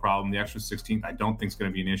distance, no problem. The extra 16th, I don't think is going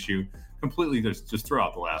to be an issue. Completely just throw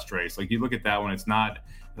out the last race. Like, you look at that one, it's not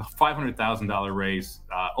a $500,000 race,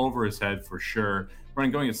 over his head for sure.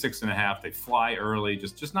 Going at 6.5, they fly early.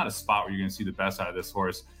 Just not a spot where you're going to see the best out of this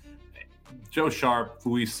horse. Joe Sharp,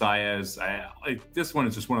 Luis Saez, this one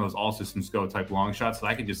is just one of those all systems go type long shots that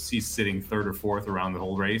I could just see sitting 3rd or 4th around the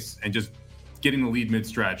whole race and just getting the lead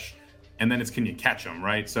mid-stretch. And then it's, can you catch them,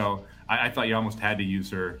 right? So I thought you almost had to use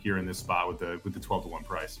her here in this spot with the 12-1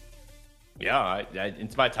 price. Yeah,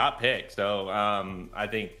 it's my top pick. So I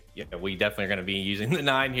think we definitely are going to be using the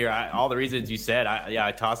 9 here. All the reasons you said.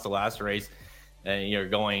 I tossed the last race, and you're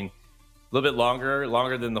going a little bit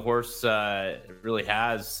longer than the horse really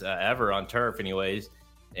has ever on turf, anyways.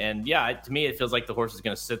 And to me, it feels like the horse is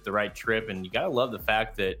going to sit the right trip, and you got to love the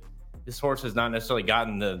fact that this horse has not necessarily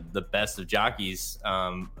gotten the best of jockeys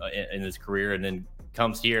in his career, and then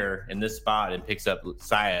comes here in this spot and picks up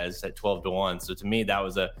Saez at 12-1. So to me, that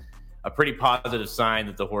was a pretty positive sign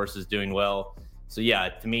that the horse is doing well. So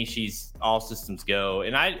to me, she's all systems go.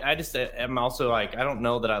 And I just am also like, I don't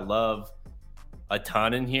know that I love a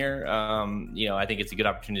ton in here. I think it's a good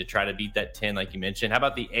opportunity to try to beat that 10, like you mentioned. How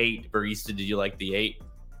about the 8, Barista? Did you like the 8?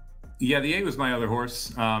 Yeah, the 8 was my other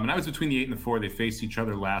horse. And I was between the 8 and the 4. They faced each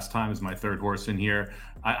other last time as my third horse in here.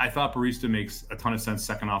 I thought Barista makes a ton of sense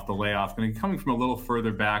second off the layoff. Going to be coming from a little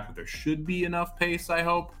further back, but there should be enough pace, I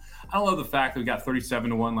hope. I love the fact that we got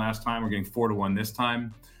 37-1 last time. We're getting 4-1 this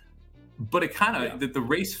time. But it kind of, the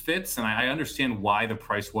race fits, and I understand why the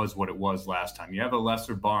price was what it was last time. You have a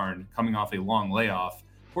lesser barn coming off a long layoff.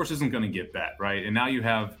 Horse isn't going to get bet, right? And now you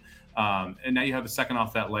have a second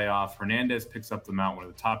off that layoff. Hernandez picks up the mount, one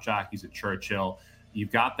of the top jockeys at Churchill.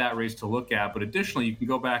 You've got that race to look at, but additionally, you can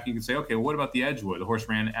go back and you can say, okay, well, what about the Edgewood? The horse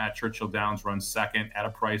ran at Churchill Downs, runs second at a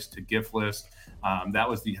price to gift list.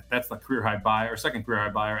 That's the career high buyer, second career high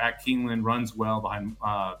buyer at Keeneland, runs well behind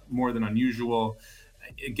More Than Unusual.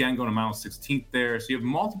 Again, going to mile 16th there. So you have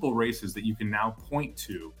multiple races that you can now point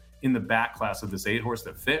to in the back class of this 8 horse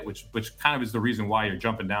that fit, which kind of is the reason why you're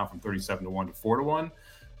jumping down from 37-1 to 4-1.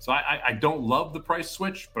 So I don't love the price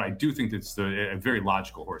switch, but I do think it's a very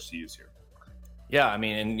logical horse to use here. Yeah, I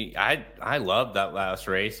mean, and I love that last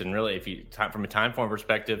race, and really, if you from a time form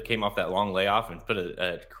perspective, came off that long layoff and put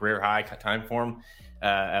a career high time form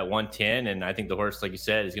at 110, and I think the horse, like you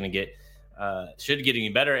said, is going to should get any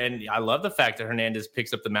better. And I love the fact that Hernandez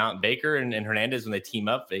picks up the mount. Baker and Hernandez, when they team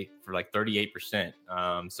up, for like 38%.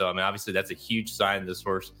 So I mean, obviously, that's a huge sign this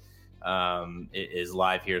horse is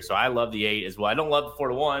live here. So I love the 8 as well. I don't love the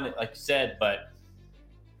 4-1, like you said, but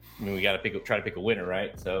I mean, we got to try to pick a winner,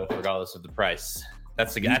 right? So regardless of the price,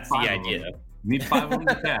 that's the idea. Need 5 on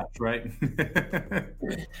the cash, right?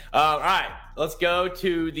 All right, let's go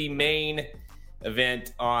to the main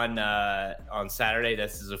event on Saturday.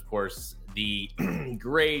 This is, of course, the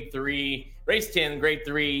Grade 3 race 10, Grade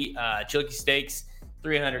 3 Chillicothe Stakes,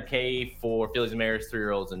 $300K for fillies and mares,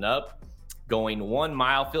 3-year-olds and up. Going 1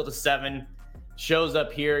 mile, field of 7. Shows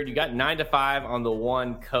up here. You got 9-5 on the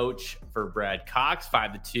 1 coach for Brad Cox,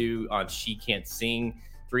 5-2 on She Can't Sing,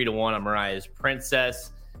 3-1 on Mariah's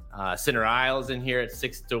Princess. Center Isles in here at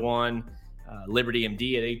 6-1, Liberty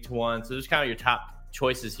MD at 8-1. So there's kind of your top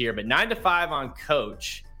choices here, but 9-5 on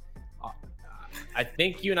Coach. I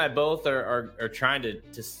think you and I both are trying to.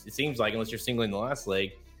 It seems like, unless you're singling the last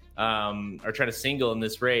leg, are trying to single in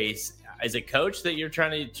this race. Is it Coach that you're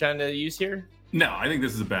trying to use here? No, I think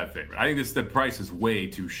this is a bad favorite. I think the price is way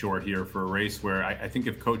too short here for a race where I think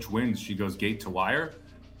if Coach wins, she goes gate to wire.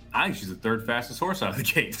 I think she's the third fastest horse out of the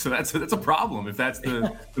gate. So that's a problem if that's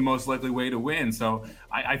the most likely way to win. So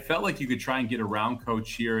I felt like you could try and get around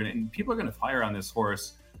Coach here, and people are going to fire on this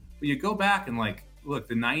horse. But you go back and look,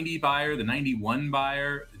 the 90 buyer, the 91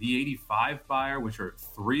 buyer, the 85 buyer, which are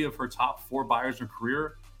 3 of her top 4 buyers in her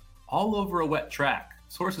career, all over a wet track.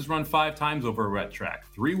 This horse has run 5 times over a wet track,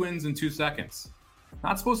 3 wins in 2 seconds.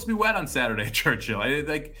 Not supposed to be wet on Saturday, Churchill.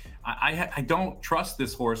 I don't trust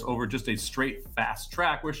this horse over just a straight fast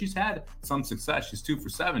track where she's had some success. She's 2 for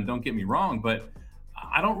 7. Don't get me wrong, but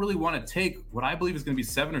I don't really want to take what I believe is going to be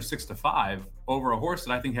 7 or 6 to 5 over a horse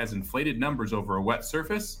that I think has inflated numbers over a wet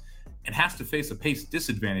surface and has to face a pace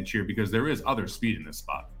disadvantage here because there is other speed in this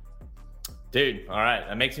spot. Dude, all right.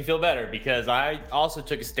 That makes me feel better because I also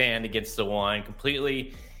took a stand against the 1,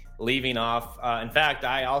 completely leaving off. In fact,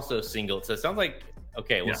 I also singled. So it sounds like,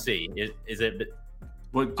 okay, we'll see. Is it?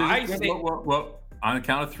 Well, on the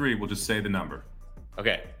count of 3, we'll just say the number.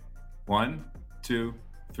 Okay. 1, 2,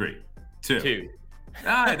 3. 2.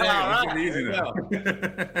 Ah, there you go.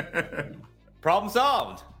 Easy Problem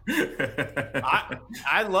solved.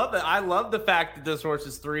 I love it. I love the fact that this horse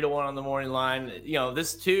is 3-1 on the morning line.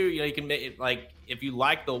 This 2, you can make it like if you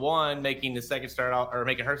like the 1 making the second start off or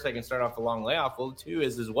making her second start off the long layoff. Well, the 2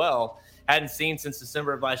 is as well. Hadn't seen since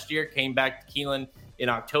December of last year. Came back to Keeneland in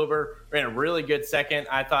October. Ran a really good second.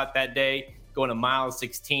 I thought that day going a mile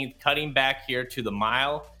 16th, cutting back here to the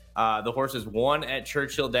mile. The horse has won at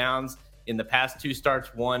Churchill Downs in the past 2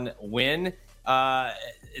 starts, 1 win.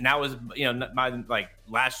 And that was,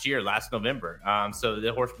 last November. So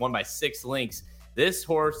the horse won by 6 lengths. This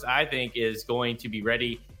horse, I think, is going to be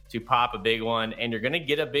ready to pop a big one, and you're going to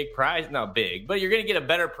get a big prize. Not big, but you're going to get a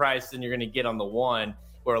better price than you're going to get on the 1,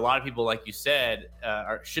 where a lot of people, like you said,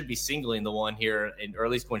 should be singling the 1 here, or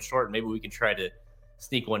at least going short. Maybe we can try to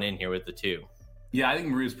sneak one in here with the 2. Yeah, I think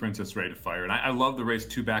Maria's Princess ready to fire. And I love the race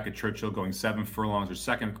 2 back at Churchill, going 7 furlongs. Her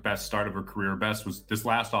second best start of her career. Best was this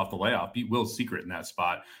last off the layoff. Beat Will's Secret in that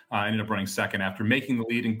spot. Ended up running second after making the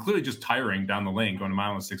lead and clearly just tiring down the lane, going a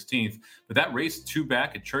mile and 16th. But that race 2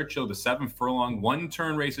 back at Churchill, the 7 furlong,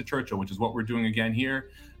 1-turn race at Churchill, which is what we're doing again here,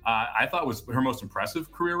 I thought was her most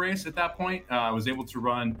impressive career race at that point. Was able to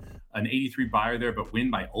run an 83 buyer there, but win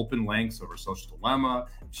by open lengths over Social Dilemma.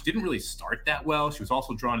 She didn't really start that well. She was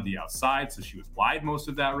also drawn to the outside, so she was wide most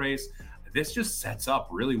of that race. This just sets up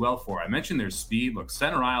really well for her. I mentioned their speed. Look,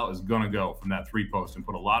 Center Isle is going to go from that 3 post and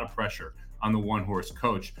put a lot of pressure on the 1-horse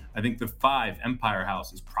Coach. I think the 5 Empire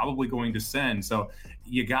House is probably going to send. So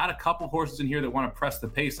you got a couple horses in here that want to press the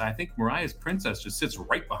pace. I think Maria's Princess just sits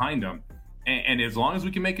right behind them. And as long as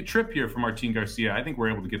we can make a trip here from Martin Garcia, I think we're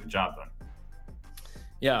able to get the job done.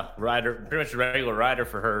 Yeah, rider, pretty much a regular rider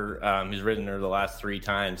for her, who's ridden her the last 3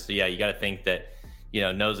 times. So yeah, you got to think that,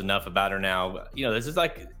 knows enough about her now. This is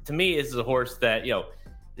to me, this is a horse that,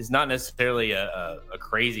 is not necessarily a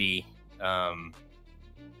crazy,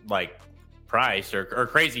 price or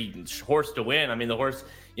crazy horse to win. I mean, the horse,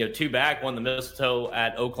 2 back, won the Mistletoe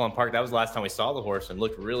at Oaklawn Park. That was the last time we saw the horse and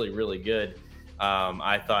looked really, really good.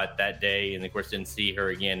 I thought that day, and of course didn't see her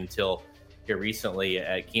again until here recently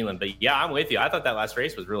at Keeneland. But yeah, I'm with you. I thought that last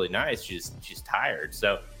race was really nice. She's tired.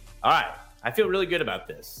 So, all right. I feel really good about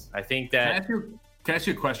this. I think that. Can I ask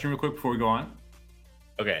you a question real quick before we go on?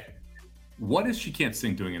 Okay. What is She Can't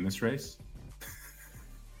Sing doing in this race?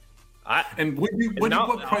 What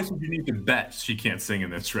price would you need to bet She Can't Sing in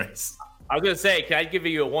this race? I was going to say, can I give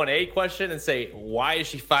you a 1A question and say, why is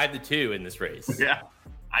she 5-2 in this race? Yeah.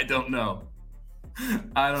 I don't know.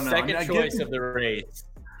 Second choice of the race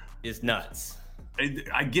is nuts.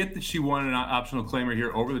 I get that she won an optional claimer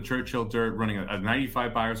here over the Churchill Dirt, running a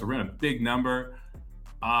 95 buyer, so ran a big number.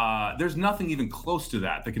 There's nothing even close to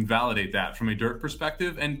that can validate that from a dirt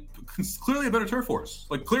perspective, and clearly a better turf horse,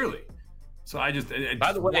 clearly. So by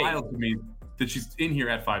the way, wild to me that she's in here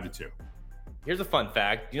at 5-2. Here's a fun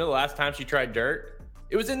fact: the last time she tried dirt,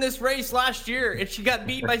 it was in this race last year, and she got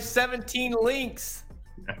beat by 17 lengths.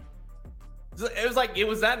 Yeah. It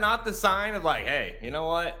was that not the sign of hey, you know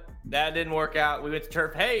what? That didn't work out. We went to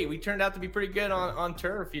turf. Hey, we turned out to be pretty good on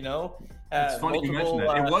turf, It's funny you mentioned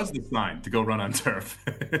that. It was the sign to go run on turf.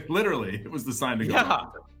 Literally, it was the sign to go run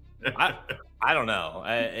on turf. I don't know.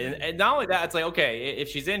 And not only that, it's okay, if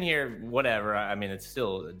she's in here, whatever. I mean, it's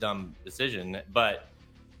still a dumb decision. But,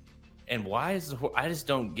 and why I just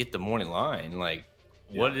don't get the morning line.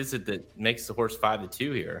 What is it that makes the horse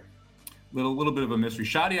 5-2 here? Little bit of a mystery.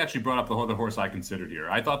 Shadi actually brought up the other horse I considered here.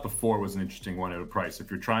 I thought the 4 was an interesting one at a price. If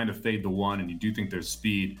you're trying to fade the 1 and you do think there's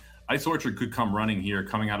speed, Ice Orchard could come running here,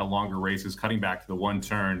 coming out of longer races, cutting back to the 1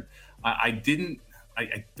 turn.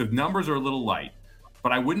 The numbers are a little light,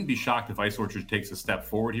 but I wouldn't be shocked if Ice Orchard takes a step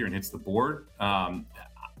forward here and hits the board.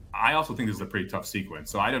 I also think this is a pretty tough sequence,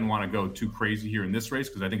 so I didn't want to go too crazy here in this race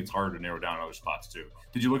because I think it's harder to narrow down other spots too.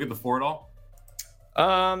 Did you look at the 4 at all?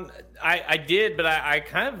 I did, but I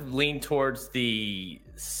kind of leaned towards the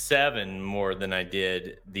 7 more than I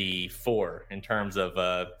did the 4 in terms of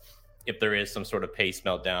if there is some sort of pace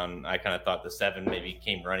meltdown. I kind of thought the 7 maybe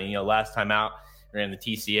came running. Last time out, ran the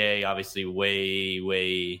TCA, obviously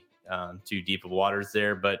way too deep of waters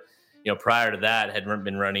there, but prior to that had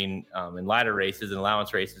been running in lighter races and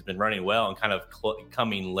allowance races, been running well and kind of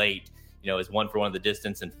coming late. Is 1 for 1 of the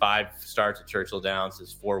distance and 5 starts at Churchill Downs,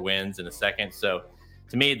 is 4 wins in a second. So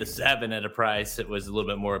to me, the 7 at a price, it was a little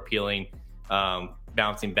bit more appealing,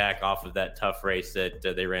 bouncing back off of that tough race that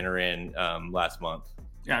they ran her in last month.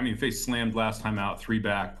 Yeah, I mean, faced Slammed last time out, 3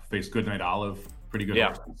 back, faced Goodnight Olive, pretty good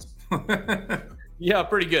horses. Yeah,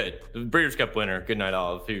 pretty good. The Breeders' Cup winner, Goodnight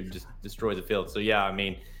Olive, who just destroyed the field. So yeah, I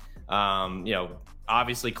mean,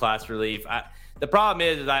 obviously class relief. The problem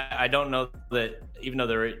is I don't know that even though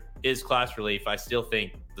there is class relief, I still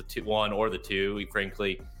think the 1 or the 2,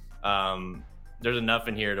 frankly, there's enough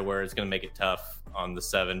in here to where it's going to make it tough on the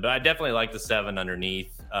 7. But I definitely like the 7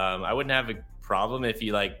 underneath. I wouldn't have a problem if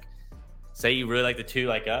you say you really like the 2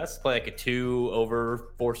 like us, play like a 2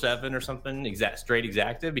 over 4-7 or something, straight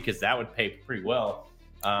exactive, because that would pay pretty well.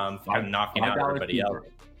 Kind of knocking out everybody else.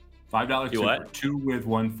 $5 for 2 with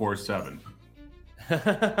 147.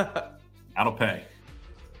 That'll pay.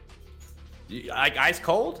 Like ice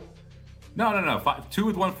cold? No. 2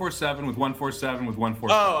 with 147 with 147 with 147.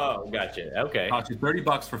 Oh, gotcha. Okay. Cost you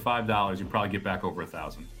 $30 for $5. You probably get back over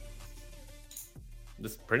 1,000.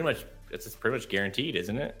 It's pretty much guaranteed,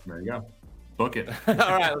 isn't it? There you go. Book it. All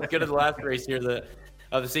right, let's go to the last race here,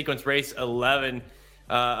 of the sequence, race 11,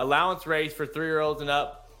 allowance race for 3-year-olds and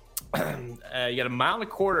up. You got 1.25 mile,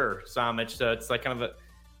 Samich, so it's like kind of a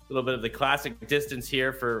little bit of the classic distance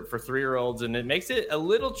here for 3-year-olds, and it makes it a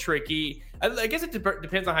little tricky. I guess it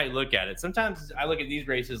depends on how you look at it. Sometimes I look at these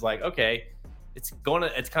races like, okay, it's kind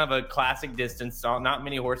of a classic distance. So not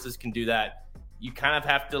many horses can do that. You kind of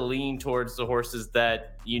have to lean towards the horses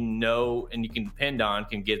that and you can depend on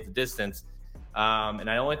can get the distance. And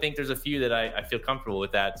I only think there's a few that I feel comfortable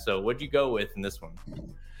with that. So what'd you go with in this one?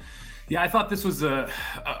 Yeah, I thought this was going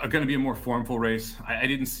to be a more formful race. I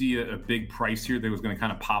didn't see a big price here that was going to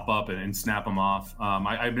kind of pop up and snap them off.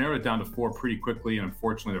 I narrowed it down to 4 pretty quickly, and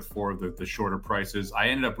unfortunately, they're 4 of the shorter prices. I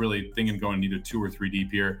ended up really thinking going either 2 or 3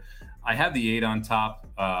 deep here. I have the 8 on top.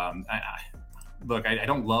 Look, I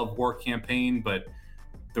don't love War Campaign, but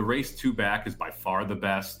the race 2 back is by far the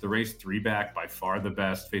best. The race 3 back, by far the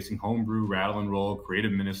best. Facing Homebrew, Rattle and Roll,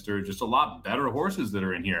 Creative Minister, just a lot better horses that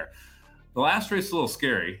are in here. The last race is a little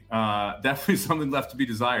scary. Definitely something left to be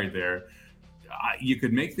desired there. You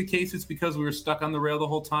could make the case it's because we were stuck on the rail the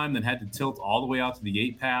whole time, then had to tilt all the way out to the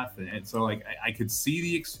 8 path. And so I could see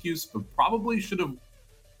the excuse, but probably should have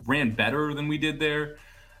ran better than we did there.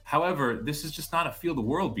 However, this is just not a field of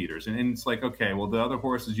world beaters. And it's like, okay, well, the other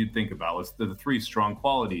horses you'd think about, the 3 Strong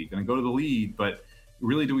Quality, going to go to the lead, but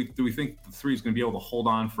really, do we think the 3 is going to be able to hold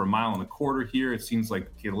on for 1.25 miles here? It seems like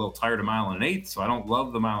get a little tired of 1 1/8 miles, so I don't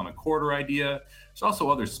love the 1.25 miles idea. There's also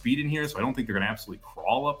other speed in here, so I don't think they're going to absolutely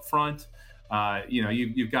crawl up front.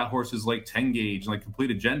 You've got horses like 10 Gauge, like Complete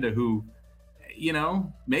Agenda, who,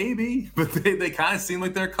 maybe, but they kind of seem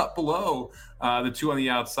like they're cut below the 2 on the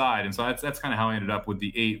outside. And so that's kind of how I ended up with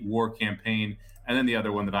the 8 War Campaign. And then the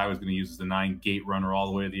other one that I was going to use is the 9 Gate Runner all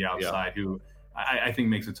the way to the outside, who I think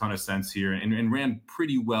makes a ton of sense here and ran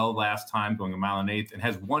pretty well last time, going 1.1/8 miles, and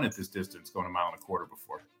has won at this distance, going 1.25 miles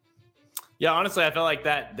before. Yeah, honestly, I felt like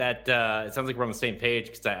that it sounds like we're on the same page,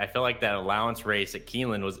 because I felt like that allowance race at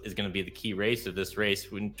Keeneland is going to be the key race of this race,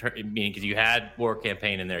 meaning because you had War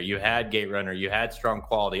Campaign in there, you had Gate Runner, you had Strong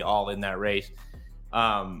Quality all in that race.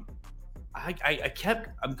 I'm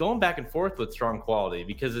going back and forth with Strong Quality,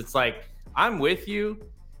 because it's like, I'm with you.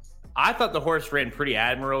 I thought the horse ran pretty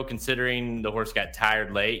admirable, considering the horse got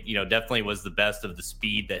tired late. Definitely was the best of the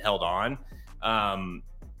speed that held on.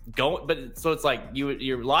 But so it's like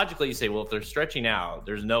you're logically, you say, well, if they're stretching out,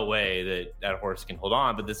 there's no way that horse can hold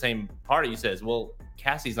on. But the same part of you says, well,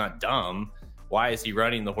 Cassie's not dumb. Why is he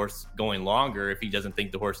running the horse going longer if he doesn't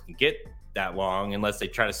think the horse can get that long, unless they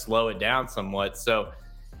try to slow it down somewhat? So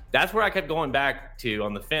that's where I kept going back to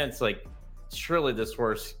on the fence. Like, surely this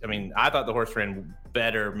horse, I thought the horse ran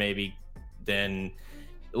better maybe than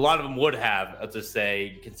a lot of them would have, let's just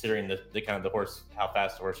say, considering the kind of the horse, how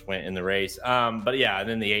fast the horse went in the race. But yeah, and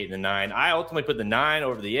then the 8 and the 9. I ultimately put the 9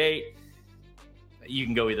 over the 8. You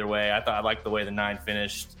can go either way. I liked the way the 9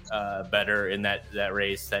 finished better in that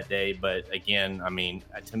race that day. But again, I mean,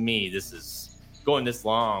 to me, this is going this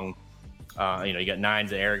long. You got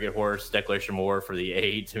 9's an arrogant horse, Declaration War for the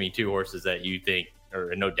 8. To me, 2 horses that you think,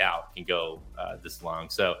 or no doubt, can go this long.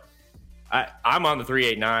 So I'm on the 3,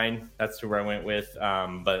 8, 9. That's who I went with.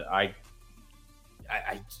 But I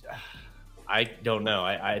don't know.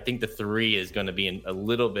 I think the 3 is going to be a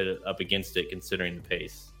little bit up against it, considering the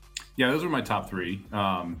pace. Yeah, those are my top 3.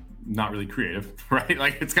 Not really creative, right?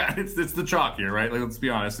 Like it's the chalk here, right? Like, let's be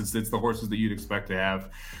honest, it's the horses that you'd expect to have.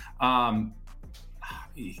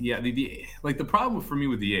 Yeah, the problem for me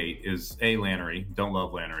with the 8 is A, Lannery. Don't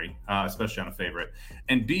love Lannery, especially on a favorite,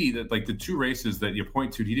 and B, that like the 2 races that you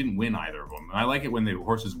point to, he didn't win either of them. And I like it when the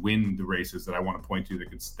horses win the races that I want to point to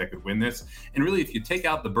that could win this. And really, if you take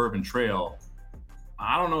out the Bourbon Trail,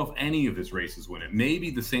 I don't know if any of his races win it. Maybe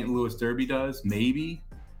the St. Louis Derby does, maybe.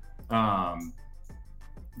 But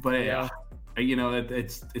yeah.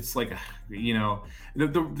 It's like,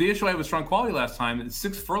 the issue I had with Strong Quality last time,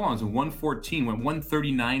 6 furlongs and 114 went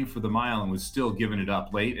 139 for the mile and was still giving it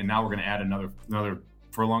up late. And now we're going to add another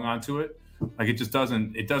furlong onto it. Like it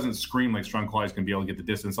doesn't scream like Strong Quality is going to be able to get the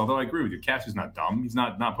distance. Although I agree with you, Cash is not dumb. He's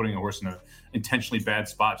not putting a horse in an intentionally bad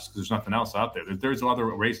spot just because there's nothing else out there. There's other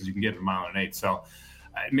races you can get at a mile and 8. So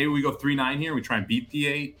maybe we go 3-9 here. We try and beat the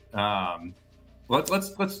 8.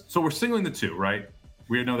 Let's. So we're singling the 2, right?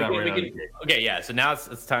 We know that right. Okay, yeah. So now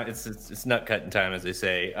it's time. It's nut cutting time, as they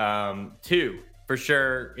say. 2 for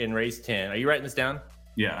sure in race 10. Are you writing this down?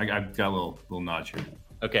 Yeah, I've got a little nudge here.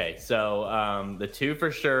 Okay, so the 2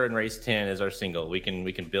 for sure in race 10 is our single. We can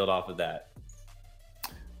build off of that.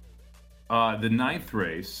 The 9th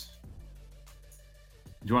race.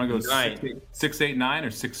 Do you want to go 6, 8, 9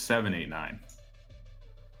 or 6, 7, 8,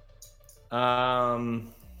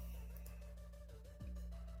 9?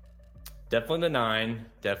 Definitely the 9.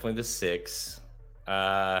 Definitely the 6.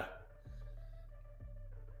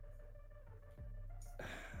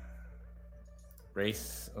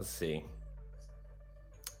 Race. Let's see.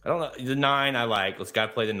 I don't know. The 9 I like. Let's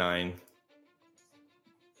gotta play the 9.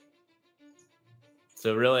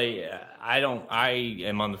 So really, I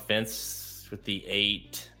am on the fence with the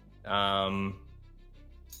 8.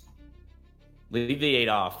 Leave the 8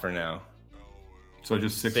 off for now. So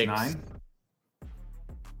just 6, 9.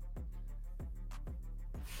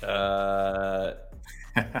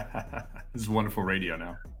 This is wonderful radio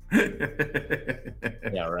now.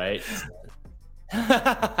 Yeah, right.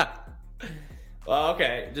 Well,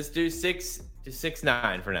 okay, just do 6,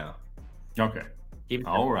 9 for now. Okay.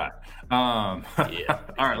 All right. Yeah.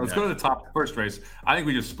 All right. Let's go to the first race. I think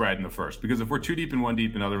we just spread in the first, because if we're 2 deep and 1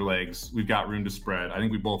 deep in other legs, we've got room to spread. I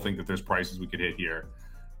think we both think that there's prices we could hit here.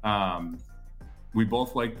 We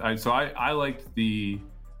both liked. I liked the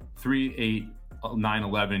 3, 8, 9,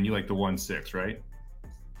 11. You like the 1, 6, right?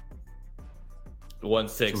 The 1,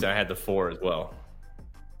 6. So, I had the 4 as well.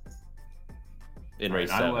 In race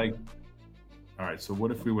 7. All right. So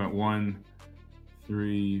what if we went 1,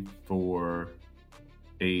 3, 4,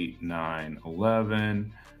 8, 9,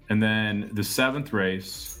 11, and then the 7th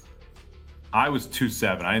race, I was 2,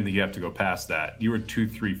 7. I didn't think you have to go past that. You were 2,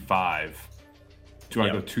 3, 5. Do I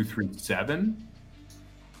go 2, 3, 7?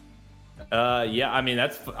 Yeah, I mean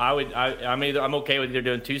I'm okay with either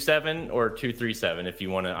doing 2, 7 or 2, 3, 7 if you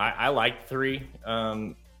want to. I like 3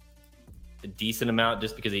 a decent amount,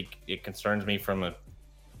 just because it concerns me from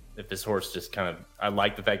if this horse just kind of, I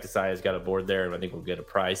like the fact that Sia's got a board there, and I think we'll get a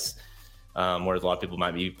price. Whereas a lot of people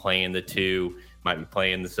might be playing the 2, might be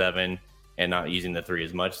playing the 7, and not using the 3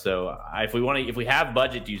 as much. So if we have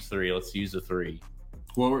budget to use 3, let's use the 3.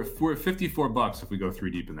 Well, we're at $54 if we go 3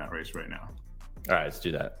 deep in that race right now. All right, let's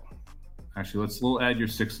do that. Actually, we'll add your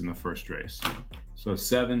 6 in the first race. So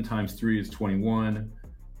 7 times 3 is 21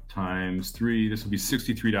 times 3. This will be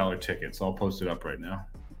 $63 tickets. So I'll post it up right now.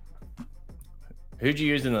 Who'd you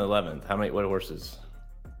use in the 11th? What horses?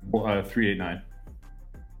 Well, 3, 8, 9.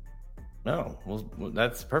 No, well,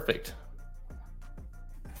 that's perfect.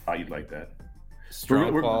 I thought you'd like that.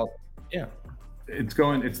 Strong ball. Yeah. It's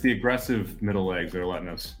the aggressive middle legs that are letting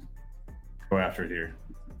us go after it here.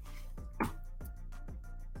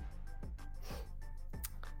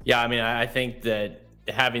 Yeah, I mean, I think that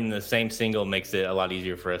having the same single makes it a lot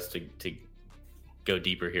easier for us to go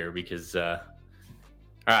deeper here, because all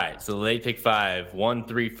right, so they pick 5, 1,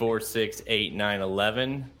 3, 4, 6, 8, 9,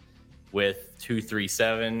 11 with 2, 3,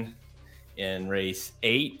 7 in race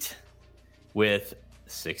 8 with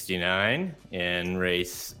 69 in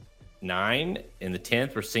race 9. In the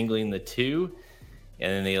 10th, we're singling the 2.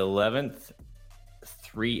 And in the 11th,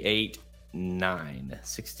 389,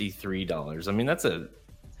 $63. I mean, it's a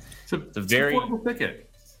very affordable ticket.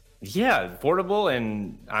 Yeah, affordable.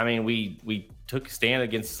 And I mean, we took a stand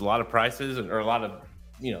against a lot of prices or a lot of,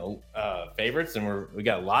 favorites. And we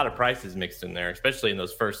got a lot of prices mixed in there, especially in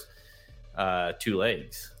those first 2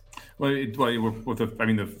 legs. Well,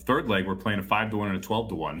 the third leg, we're playing a 5-1 and a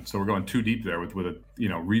 12-1, so we're going too deep there with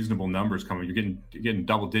reasonable numbers coming. You're getting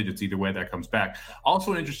double digits either way that comes back.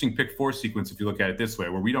 Also, an interesting pick 4 sequence if you look at it this way,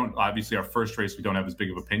 where we don't obviously our first race we don't have as big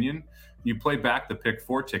of opinion. You play back the pick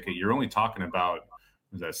 4 ticket, you're only talking about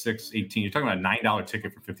 $6.18. You're talking about a $9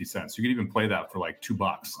 ticket for 50 cents. You could even play that for like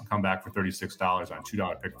 $2 and come back for $36 on a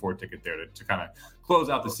 $2 pick 4 ticket there to kind of close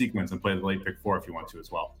out the sequence and play the late pick 4 if you want to as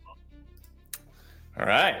well. All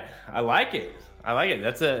right, I like it.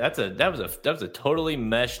 That was a totally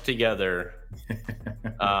meshed together.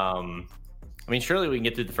 Surely we can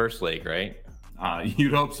get through the first leg, right?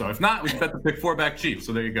 You'd hope so. If not, we can bet the pick 4 back cheap.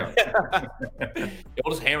 So there you go.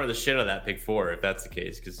 We'll just hammer the shit out of that pick 4 if that's the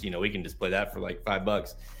case, because we can just play that for like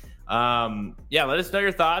 $5. Let us know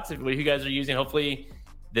your thoughts if you guys are using. Hopefully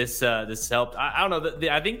this helped. I don't know.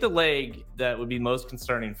 I think the leg that would be most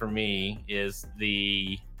concerning for me is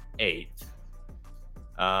the 8th.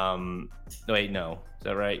 No, is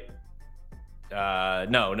that right?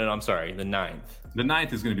 No, I'm sorry. The 9th. The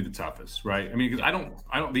 9th is going to be the toughest, right? I mean, because I don't.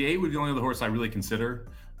 The 8 would be the only other horse I really consider,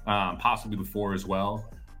 possibly the 4 as well.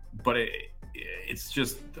 But it's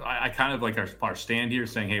just I kind of like our stand here,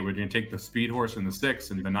 saying, hey, we're going to take the speed horse and the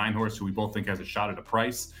 6 and the 9 horse, who we both think has a shot at a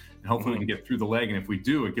price, and hopefully we can get through the leg. And if we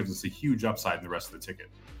do, it gives us a huge upside in the rest of the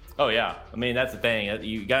ticket. Oh yeah, I mean that's the thing.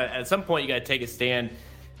 You got at some point you got to take a stand.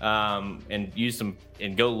 And use some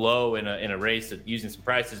and go low in a race using some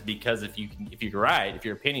prices, because if you're right, if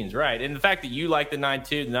your opinion's right, and the fact that you like the 9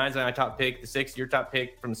 too, the 9's my top pick, the 6 your top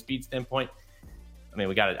pick from a speed standpoint. I mean,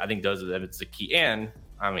 we got it. I think those are it's the key. And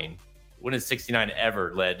I mean, when has 69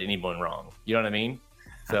 ever led anyone wrong? You know what I mean?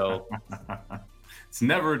 So it's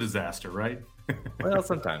never a disaster, right? Well,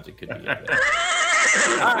 sometimes it could be. All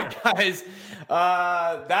right, guys,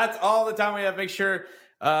 that's all the time we have. Make sure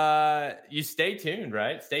you stay tuned,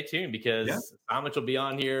 right? Stay tuned, because Samich will be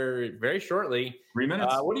on here very shortly. 3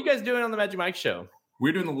 minutes. What are you guys doing on the Magic Mike show?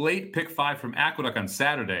 We're doing the late pick 5 from Aqueduct on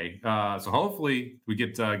Saturday. So hopefully we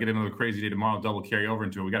get another crazy day tomorrow, double carry over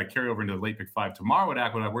into it. We got to carry over into the late pick 5 tomorrow at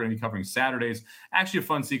Aqueduct. We're going to be covering Saturdays. Actually a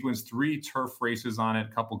fun sequence, 3 turf races on it,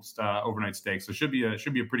 a couple overnight stakes. So should be a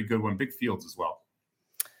pretty good one. Big fields as well.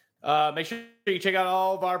 Make sure you check out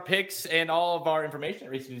all of our picks and all of our information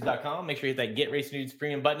at racingdudes.com. Make sure you hit that Get Racing Dudes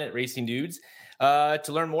premium button at Racing Dudes to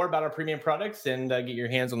learn more about our premium products and get your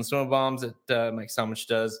hands on the Snow Bombs that Mike Samich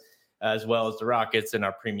does, as well as the Rockets and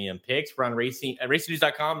our premium picks. We're on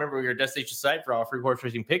racingdudes.com. Remember, we're your destination site for all free horse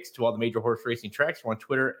racing picks to all the major horse racing tracks. We're on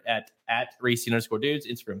Twitter at racing_dudes,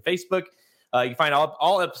 Instagram, Facebook. You can find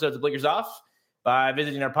all episodes of Blinkers Off by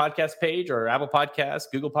visiting our podcast page or Apple Podcasts,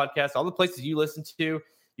 Google Podcasts, all the places you listen to.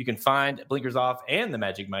 You can find Blinkers Off and the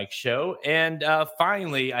Magic Mike Show. And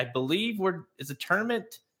finally, I believe it's a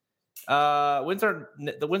tournament. When's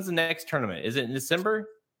the next tournament? Is it in December?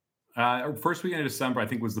 First weekend of December, I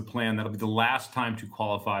think, was the plan. That'll be the last time to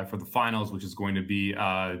qualify for the finals, which is going to be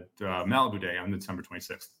Malibu Day on December 26th.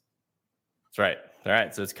 That's right. All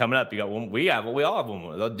right, so it's coming up. You got one. We all have one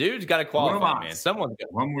more. The dude's got to qualify, man. Someone's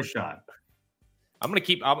got one more shot. I'm going to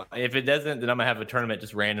keep, if it doesn't, then I'm going to have a tournament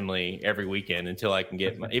just randomly every weekend until I can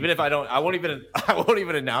get even if I don't, I won't even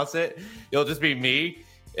announce it. It'll just be me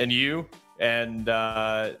and you. And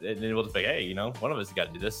then we'll just be, hey, one of us has got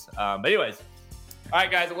to do this. But anyways, all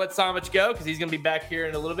right, guys, I'll let Samich go because he's going to be back here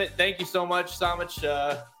in a little bit. Thank you so much, Samich,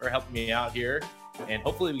 for helping me out here. And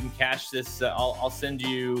hopefully we can cash this. I'll send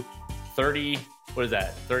you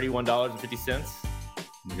 $31.50.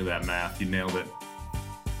 Look at that math. You nailed it.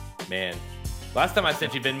 Man. Last time I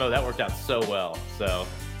sent you Venmo, that worked out so well. So,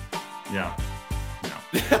 yeah. No.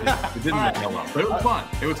 It didn't work that well. But it was fun.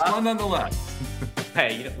 It was fun nonetheless.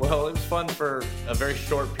 Hey, it was fun for a very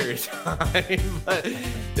short period of time, but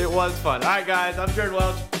it was fun. All right, guys, I'm Jared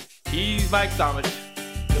Welch. He's Mike Samich.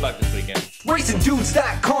 Good luck this weekend.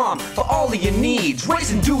 RacingDudes.com for all of your needs.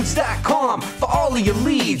 RacingDudes.com for all of your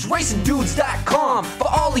leads. RacingDudes.com for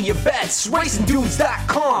all of your bets.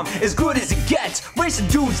 RacingDudes.com, as good as it gets.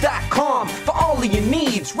 RacingDudes.com for all of your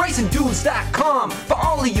needs. RacingDudes.com for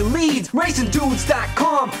all of your leads.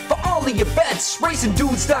 RacingDudes.com for all of your bets.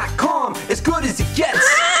 RacingDudes.com, as good as it gets.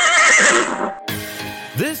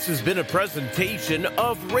 This has been a presentation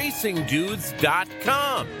of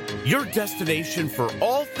RacingDudes.com, your destination for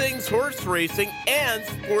all things horse racing and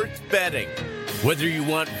sports betting. Whether you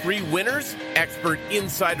want free winners, expert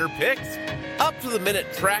insider picks, up-to-the-minute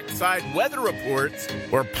trackside weather reports,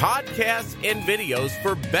 or podcasts and videos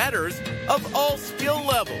for bettors of all skill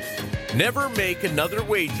levels, never make another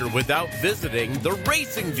wager without visiting the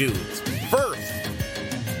Racing Dudes. First,